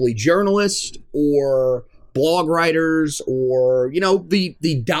probably journalists or blog writers or,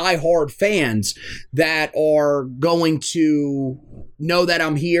 the diehard fans that are going to know that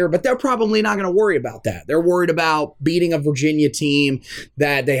I'm here, but they're probably not going to worry about that. They're worried about beating a Virginia team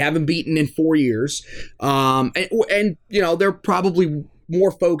that they haven't beaten in 4 years. And they're probably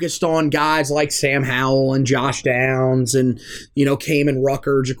more focused on guys like Sam Howell and Josh Downs and, Kamen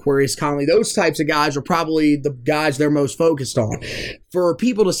Rucker, Jaquarius Conley. Those types of guys are probably the guys they're most focused on. For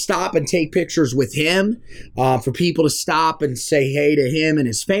people to stop and take pictures with him, for people to stop and say hey to him and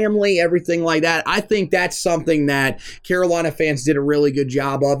his family, everything like that, I think that's something that Carolina fans did a really good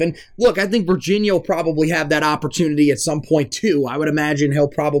job of. And look, I think Virginia will probably have that opportunity at some point too. I would imagine he'll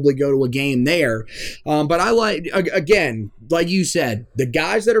probably go to a game there. But I like you said, the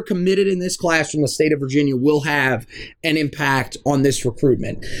guys that are committed in this class from the state of Virginia will have an impact on this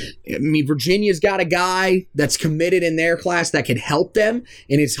recruitment. I mean, Virginia's got a guy that's committed in their class that can help them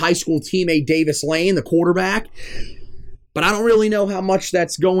in his high school teammate Davis Lane, the quarterback. But I don't really know how much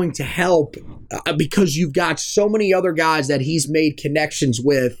that's going to help because you've got so many other guys that he's made connections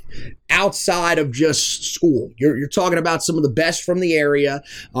with outside of just school. You're talking about some of the best from the area.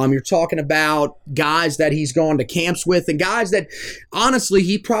 You're talking about guys that he's gone to camps with and guys that, honestly,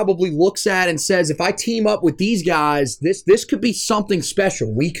 he probably looks at and says, if I team up with these guys, this could be something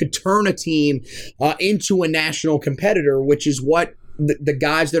special. We could turn a team into a national competitor, which is what the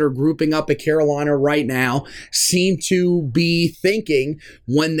guys that are grouping up at Carolina right now seem to be thinking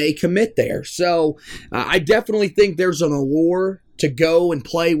when they commit there. So I definitely think there's an allure to go and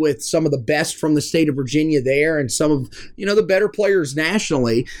play with some of the best from the state of Virginia there and some of, the better players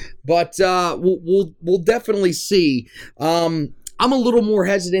nationally. But we'll definitely see. I'm a little more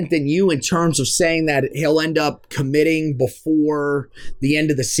hesitant than you in terms of saying that he'll end up committing before the end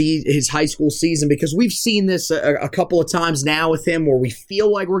of his high school season, because we've seen this a couple of times now with him where we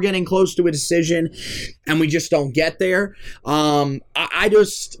feel like we're getting close to a decision and we just don't get there.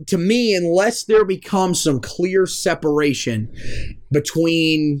 To me, unless there becomes some clear separation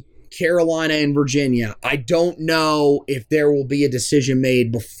between Carolina and Virginia, I don't know if there will be a decision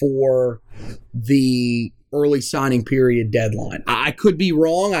made before the early signing period deadline. I could be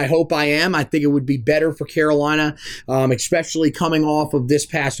wrong. I hope I am. I think it would be better for Carolina, especially coming off of this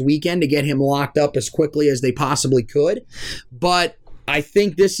past weekend, to get him locked up as quickly as they possibly could. But I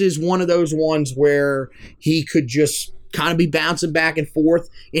think this is one of those ones where he could just kind of be bouncing back and forth.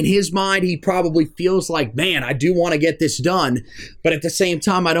 In his mind, he probably feels like, man, I do want to get this done, but at the same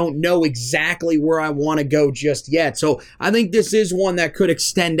time, I don't know exactly where I want to go just yet. So I think this is one that could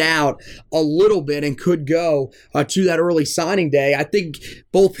extend out a little bit and could go to that early signing day. I think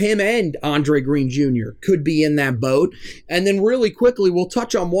both him and Andre Green Jr. could be in that boat. And then really quickly, we'll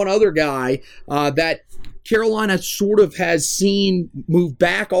touch on one other guy that Carolina sort of has seen move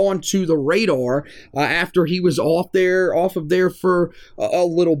back onto the radar after he was off of there for a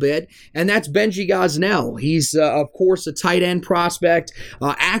little bit, and that's Benji Gosnell. He's, of course, a tight end prospect,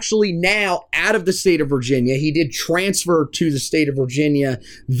 actually now out of the state of Virginia. He did transfer to the state of Virginia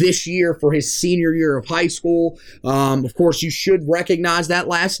this year for his senior year of high school. Of course, you should recognize that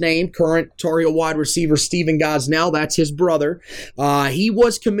last name, current Tar Heel wide receiver Stephen Gosnell. That's his brother. He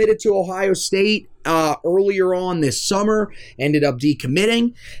was committed to Ohio State earlier on this summer, ended up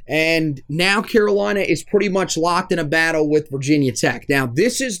decommitting, and now Carolina is pretty much locked in a battle with Virginia Tech. Now,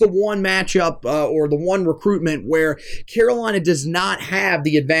 this is the one matchup or the one recruitment where Carolina does not have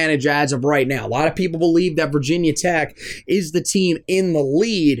the advantage as of right now. A lot of people believe that Virginia Tech is the team in the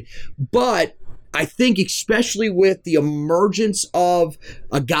lead, but I think especially with the emergence of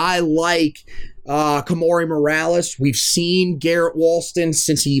a guy like Kamari Morales, we've seen Garrett Walston,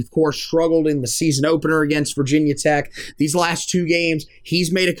 since he, of course, struggled in the season opener against Virginia Tech. These last two games,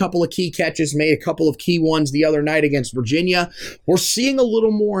 he's made a couple of key catches, made a couple of key ones the other night against Virginia. We're seeing a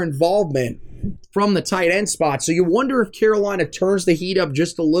little more involvement from the tight end spot. So you wonder if Carolina turns the heat up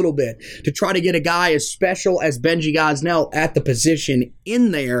just a little bit to try to get a guy as special as Benji Gosnell at the position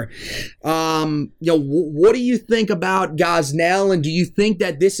in there. What do you think about Gosnell, and do you think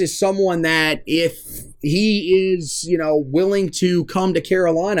that this is someone that if he is, willing to come to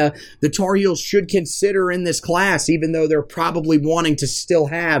Carolina, the Tar Heels should consider in this class, even though they're probably wanting to still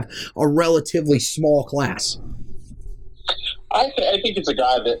have a relatively small class? I think it's a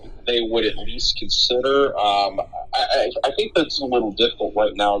guy that they would at least consider. I think that's a little difficult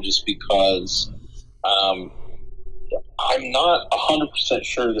right now just because I'm not 100%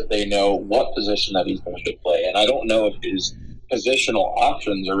 sure that they know what position that he's going to play. And I don't know if his positional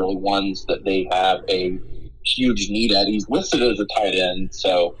options are really ones that they have a huge need at. He's listed as a tight end,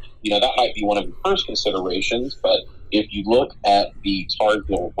 so that might be one of the first considerations. But if you look at the Tar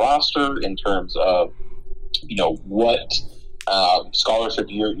Heel roster in terms of what scholarship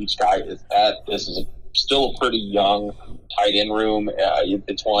year each guy is at, this is still a pretty young tight end room.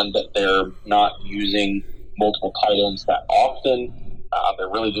 It's one that they're not using multiple tight ends that often. They're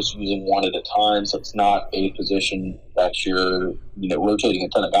really just using one at a time, so it's not a position that you're rotating a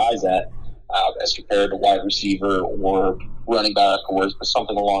ton of guys at as compared to wide receiver or running back or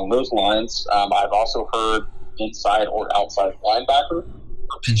something along those lines. I've also heard inside or outside linebacker.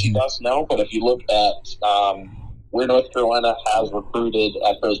 He does know, but if you look at where North Carolina has recruited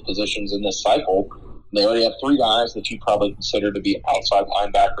at those positions in this cycle, they already have 3 guys that you probably consider to be outside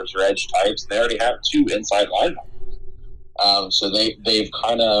linebackers or edge types. They already have 2 inside linebackers. So they've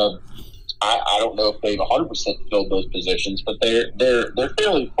kind of, I don't know if they've 100% filled those positions, but they're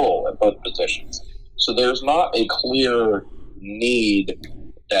fairly full at both positions. So there's not a clear need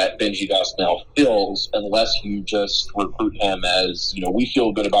that Benji Gosnell fills unless you just recruit him as, we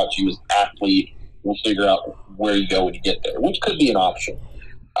feel good about you as an athlete. We'll figure out where you go when you get there, which could be an option.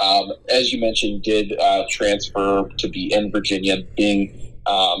 As you mentioned, did transfer to be in Virginia, being,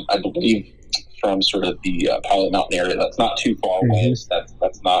 I believe, from sort of the Pilot Mountain area. That's not too far away. That's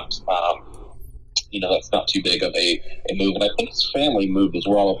not, that's not too big of a move. And I think his family moved as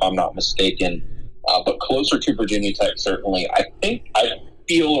well, if I'm not mistaken. But closer to Virginia Tech, certainly. I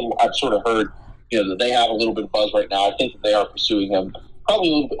feel, and I've sort of heard, that they have a little bit of buzz right now. I think that they are pursuing him probably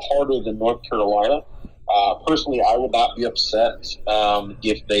a little bit harder than North Carolina. Personally, I would not be upset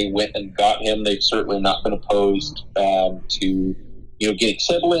if they went and got him. They've certainly not been opposed to getting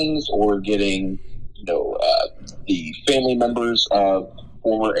siblings or getting the family members of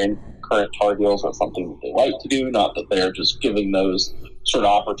former and current Tar Heels. That's something that they like to do. Not that they're just giving those sort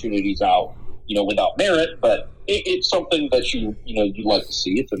of opportunities out without merit, but it's something that you'd like to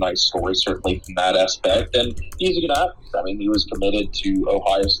see. It's a nice story, certainly, from that aspect. And he's a good athlete. I mean, he was committed to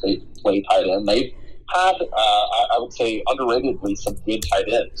Ohio State to play tight end. They've had, I would say, underratedly, some good tight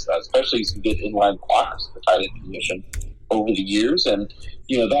ends, especially some good inline blockers at the tight end position over the years. And,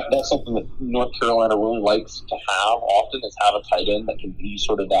 that's something that North Carolina really likes to have often, is have a tight end that can be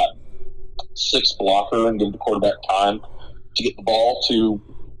sort of that sixth blocker and give the quarterback time to get the ball to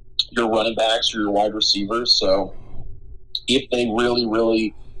your running backs or your wide receivers. So if they really,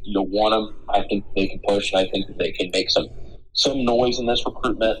 really want them, I think they can push, and I think that they can make some noise in this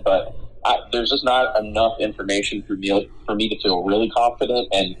recruitment. But there's just not enough information for me to feel really confident,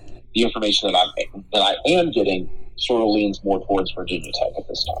 and the information that I am getting sort of leans more towards Virginia Tech at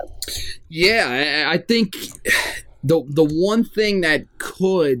this time. Yeah, I think the one thing that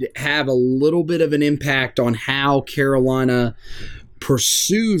could have a little bit of an impact on how Carolina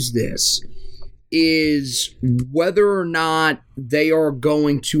pursues this is whether or not they are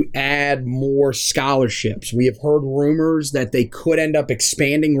going to add more scholarships. We have heard rumors that they could end up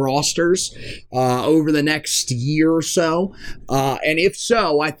expanding rosters over the next year or so. And if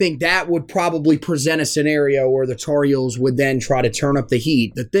so, I think that would probably present a scenario where the Tar Heels would then try to turn up the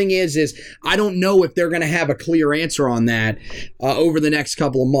heat. The thing is I don't know if they're going to have a clear answer on that over the next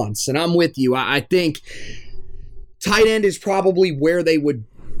couple of months. And I'm with you. I think tight end is probably where they would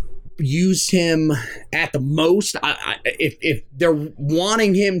use him at the most. If they're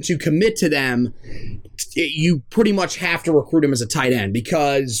wanting him to commit to them, you pretty much have to recruit him as a tight end,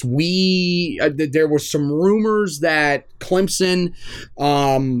 because there were some rumors that Clemson,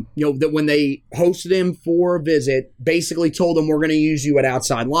 that when they hosted him for a visit, basically told him, we're going to use you at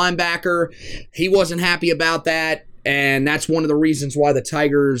outside linebacker. He wasn't happy about that. And that's one of the reasons why the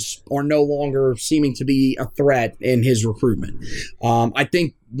Tigers are no longer seeming to be a threat in his recruitment. I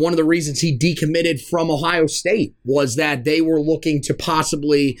think one of the reasons he decommitted from Ohio State was that they were looking to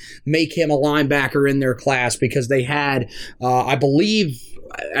possibly make him a linebacker in their class, because they had, I believe,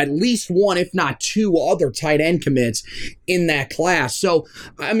 at least one, if not two, other tight end commits in that class. So,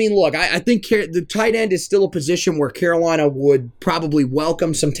 I mean, look, I think the tight end is still a position where Carolina would probably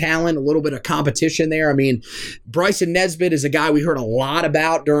welcome some talent, a little bit of competition there. I mean, Bryson Nesbitt is a guy we heard a lot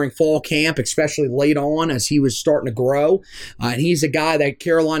about during fall camp, especially late on as he was starting to grow. And he's a guy that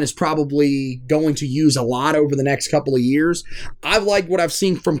Carolina Carolina's probably going to use a lot over the next couple of years. I've liked what I've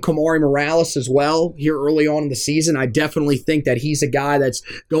seen from Kamari Morales as well here early on in the season. I definitely think that he's a guy that's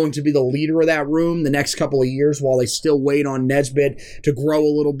going to be the leader of that room the next couple of years while they still wait on Nesbitt to grow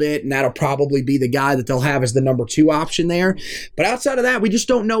a little bit, and that'll probably be the guy that they'll have as the number 2 option there. But outside of that, we just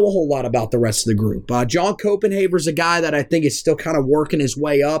don't know a whole lot about the rest of the group. John Copenhaver's a guy that I think is still kind of working his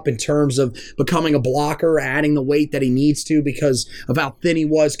way up in terms of becoming a blocker, adding the weight that he needs to because of how thin he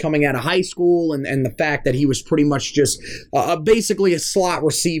was coming out of high school and the fact that he was pretty much just basically a slot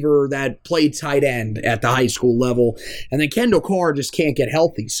receiver that played tight end at the high school level. And then Kendall Carr just can't get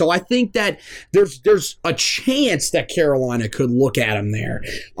healthy. So I think that there's a chance that Carolina could look at him there.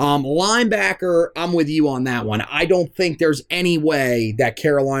 Linebacker, I'm with you on that one. I don't think there's any way that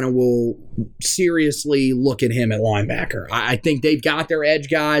Carolina will seriously look at him at linebacker. I think they've got their edge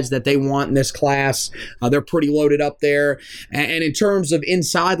guys that they want in this class. They're pretty loaded up there. And in terms of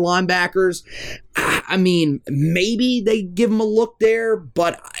inside linebackers, I mean, maybe they give him a look there,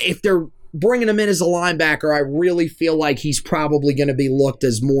 but if they're bringing him in as a linebacker, I really feel like he's probably going to be looked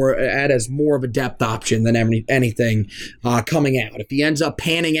as more of a depth option than anything coming out. If he ends up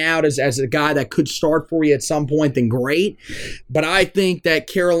panning out as a guy that could start for you at some point, then great. But I think that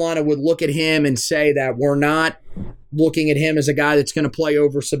Carolina would look at him and say that we're not looking at him as a guy that's going to play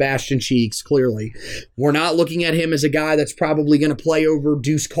over Sebastian Cheeks, clearly. We're not looking at him as a guy that's probably going to play over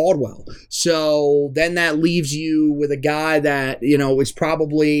Deuce Caldwell. So then that leaves you with a guy that, is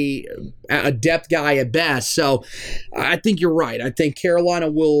probably a depth guy at best. So I think you're right. I think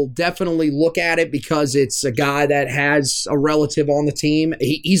Carolina will definitely look at it because it's a guy that has a relative on the team.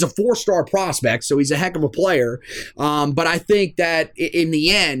 He's a 4-star prospect, so he's a heck of a player. But I think that in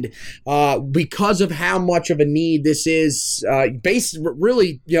the end, because of how much of a need this is, based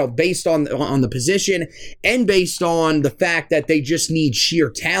on the position and based on the fact that they just need sheer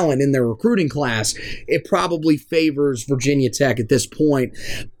talent in their recruiting class, it probably favors Virginia Tech at this point.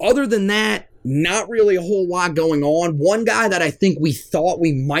 Other than that, not really a whole lot going on. One guy that I think we thought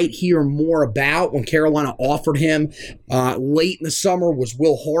we might hear more about when Carolina offered him late in the summer was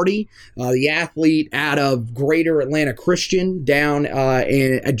Will Hardy, the athlete out of Greater Atlanta Christian down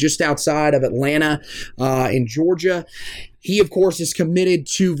just outside of Atlanta in Georgia. He, of course, is committed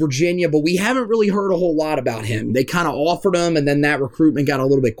to Virginia, but we haven't really heard a whole lot about him. They kind of offered him, and then that recruitment got a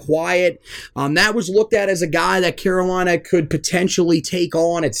little bit quiet. That was looked at as a guy that Carolina could potentially take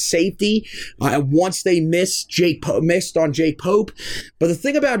on at safety once they missed on Jake Pope. But the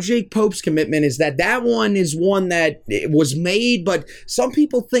thing about Jake Pope's commitment is that one is one that was made, but some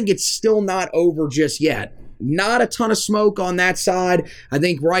people think it's still not over just yet. Not a ton of smoke on that side. I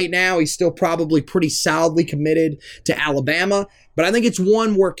think right now he's still probably pretty solidly committed to Alabama. But I think it's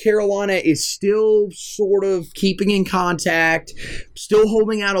one where Carolina is still sort of keeping in contact, still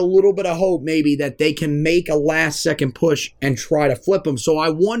holding out a little bit of hope maybe that they can make a last-second push and try to flip them. So I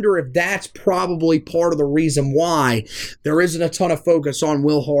wonder if that's probably part of the reason why there isn't a ton of focus on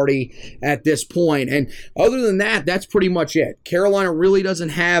Will Hardy at this point. And other than that, that's pretty much it. Carolina really doesn't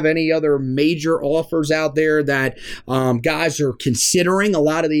have any other major offers out there that guys are considering. A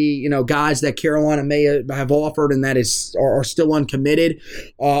lot of the guys that Carolina may have offered and that are still uncommitted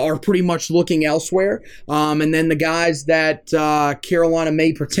are pretty much looking elsewhere. And then the guys that Carolina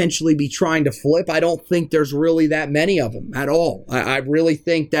may potentially be trying to flip, I don't think there's really that many of them at all. I really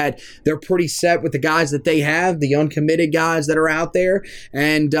think that they're pretty set with the guys that they have, the uncommitted guys that are out there,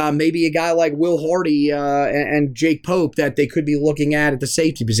 and maybe a guy like Will Hardy and Jake Pope that they could be looking at the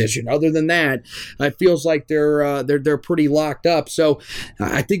safety position. Other than that, it feels like they're pretty locked up. So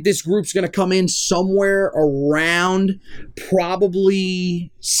I think this group's going to come in somewhere around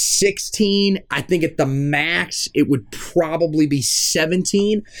probably 16. I think at the max it would probably be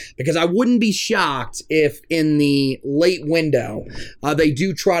 17, because I wouldn't be shocked if in the late window they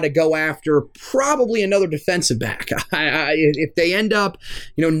do try to go after probably another defensive back. If they end up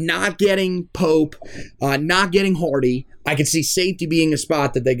not getting Pope, not getting Hardy, I could see safety being a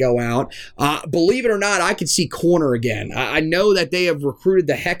spot that they go out. Believe it or not, I could see corner again. I know that they have recruited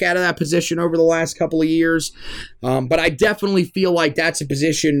the heck out of that position over the last couple of years, but I definitely feel like that's a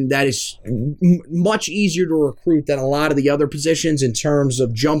position that is much easier to recruit than a lot of the other positions in terms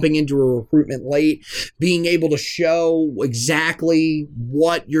of jumping into a recruitment late, being able to show exactly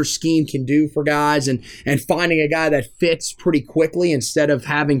what your scheme can do for guys, and finding a guy that fits pretty quickly instead of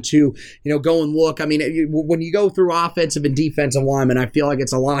having to go and look. I mean, when you go through offensive and defensive linemen, I feel like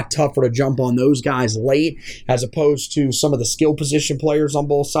it's a lot tougher to jump on those guys late as opposed to some of the skill position players on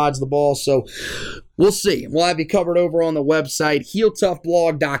both sides of the ball. So We'll see. We'll have you covered over on the website,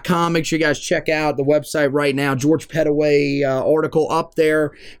 HeelToughBlog.com. Make sure you guys check out the website right now. George Pettaway article up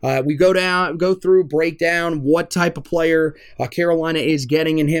there. We go through, break down what type of player Carolina is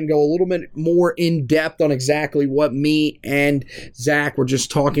getting in him, go a little bit more in depth on exactly what me and Zach were just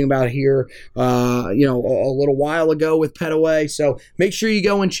talking about here, a little while ago with Pettaway. So make sure you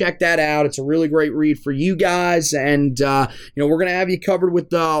go and check that out. It's a really great read for you guys. And, we're going to have you covered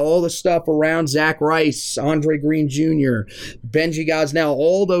with all the stuff around Zach Rice, Andre Green Jr., Benji Gosnell,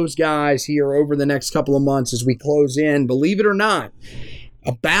 all those guys here over the next couple of months as we close in. Believe it or not,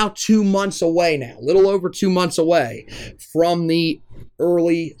 about 2 months away now, a little over 2 months away from the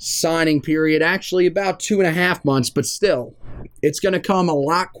early signing period. Actually, about 2.5 months, but still, it's going to come a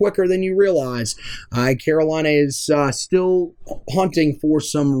lot quicker than you realize. Carolina is still hunting for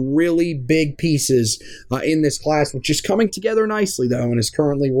some really big pieces in this class, which is coming together nicely, though, and is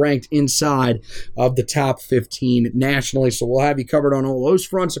currently ranked inside of the top 15 nationally. So we'll have you covered on all those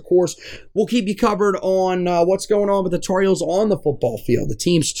fronts. Of course, we'll keep you covered on what's going on with the Tar Heels on the football field. The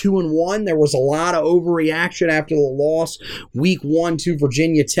team's 2-1. There was a lot of overreaction after the loss week 1 to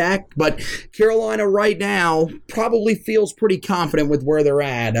Virginia Tech, but Carolina right now probably feels pretty confident with where they're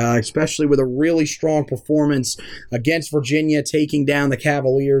at, especially with a really strong performance against Virginia, taking down the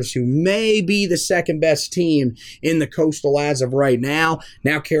Cavaliers, who may be the second best team in the Coastal as of right now.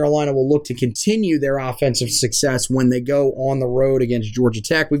 Now Carolina will look to continue their offensive success when they go on the road against Georgia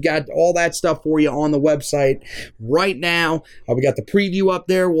Tech. We've got all that stuff for you on the website right now. We got the preview up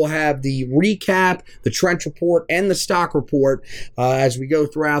there. We'll have the recap, the trench report, and the stock report as we go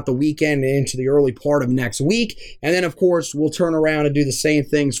throughout the weekend and into the early part of next week. And then, of course, we'll turn around and do the same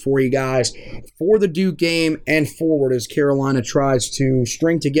things for you guys for the Duke game and forward as Carolina tries to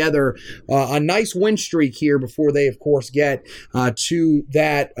string together a nice win streak here before they, of course, get to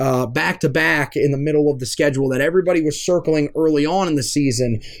that back-to-back in the middle of the schedule that everybody was circling early on in the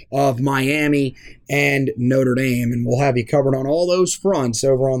season of Miami and Notre Dame. And we'll have you covered on all those fronts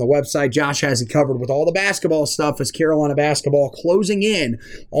over on the website. Josh has it covered with all the basketball stuff as Carolina basketball closing in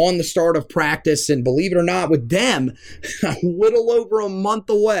on the start of practice. And believe it or not, with them a little over a month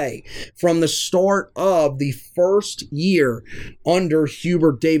away from the start of the first year under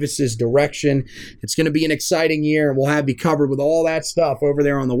Hubert Davis's direction. It's going to be an exciting year, and we'll have you covered with all that stuff over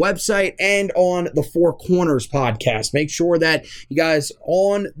there on the website and on the Four Corners podcast. Make sure that you guys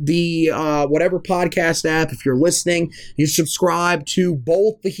on the whatever podcast app, if you're listening, you subscribe to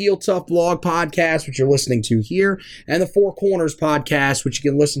both the Heel Tough Blog podcast, which you're listening to here, and the Four Corners podcast, which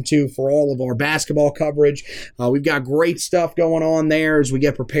you can listen to for all of our basketball coverage. We've got great stuff going on there as we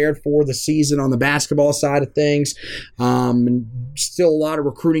get prepared for the season on the basketball side of things. And still a lot of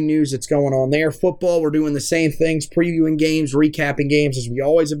recruiting news that's going on there. Football, we're doing the same things, previewing games, recapping games as we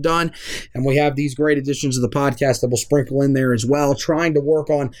always have done. And we have these great editions of the podcast that we'll sprinkle in there as well, trying to work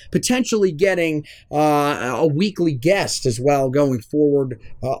on potentially getting a weekly guest as well going forward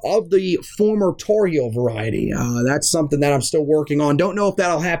of the former Tar Heel variety. That's something that I'm still working on. Don't know if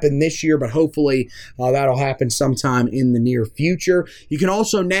that'll happen this year, but hopefully that'll happen sometime in the near future. You can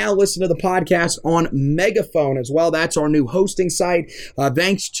also now listen to the podcast on Megaphone as well. That's our new hosting site,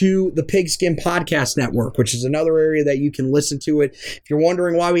 thanks to the Pigskin Podcast Network, which is another area that you can listen to it. If you're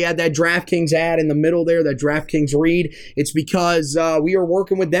wondering why we had that DraftKings ad in the middle there, that DraftKings read, it's because we are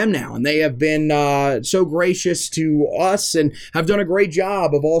working with them now, and they have been so gracious to us and have done a great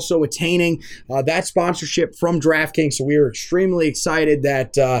job of also attaining that sponsorship from DraftKings. So we are extremely excited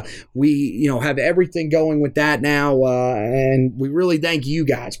that we have everything going with that now, and we really thank you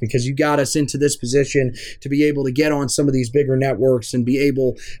guys because you got us into this position to be able to get on some of these bigger networks and be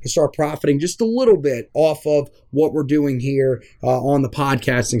able to start profiting just a little bit off of what we're doing here on the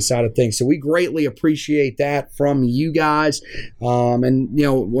podcasting side of things. So we greatly appreciate that from you guys. And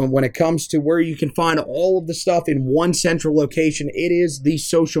when it comes to where you can find all of the stuff in one central location, it is the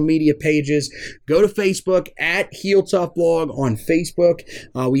social media pages. Go to Facebook at Heel Tough Blog on Facebook.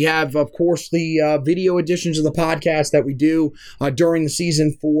 We have, of course, the video editions of the podcast that we do during the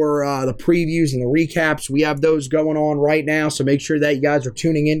season for the previews and the recaps. We have those going on right now, so make sure that you guys are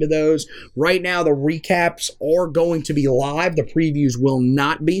tuning into those. Right now, the recaps are going to be live. The previews will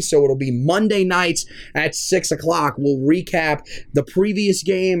not be, so it'll be Monday nights at 6 o'clock. We'll recap the previous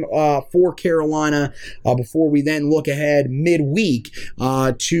game for Carolina before we then look ahead midweek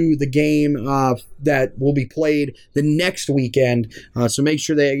to the game that will be played the next weekend. So make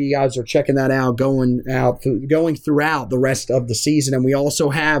sure that you guys are checking that out, going throughout the rest of the season. And we also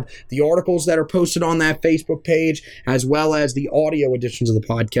have the articles that are posted on that Facebook page, as well as the audio editions of the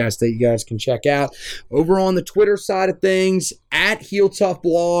podcast that you guys can check out. Over on the Twitter side of things, at Heel Tough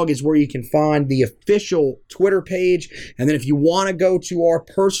Blog is where you can find the official Twitter page. And then if you want to go to our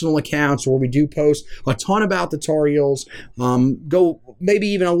personal accounts where we do post a ton about the Tar Heels, go maybe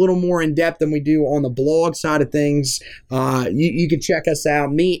even a little more in depth than we do on the blog side of things, you can check us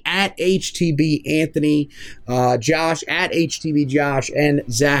out. Me at HTB Anthony, Josh at HTB Josh, and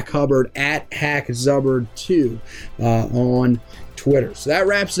Zach Hubbard at Hack Zubbard 2 on Twitter. So that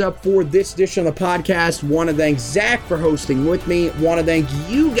wraps it up for this edition of the podcast. Want to thank Zach for hosting with me. Want to thank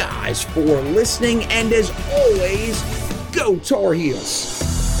you guys for listening. And as always, go Tar Heels.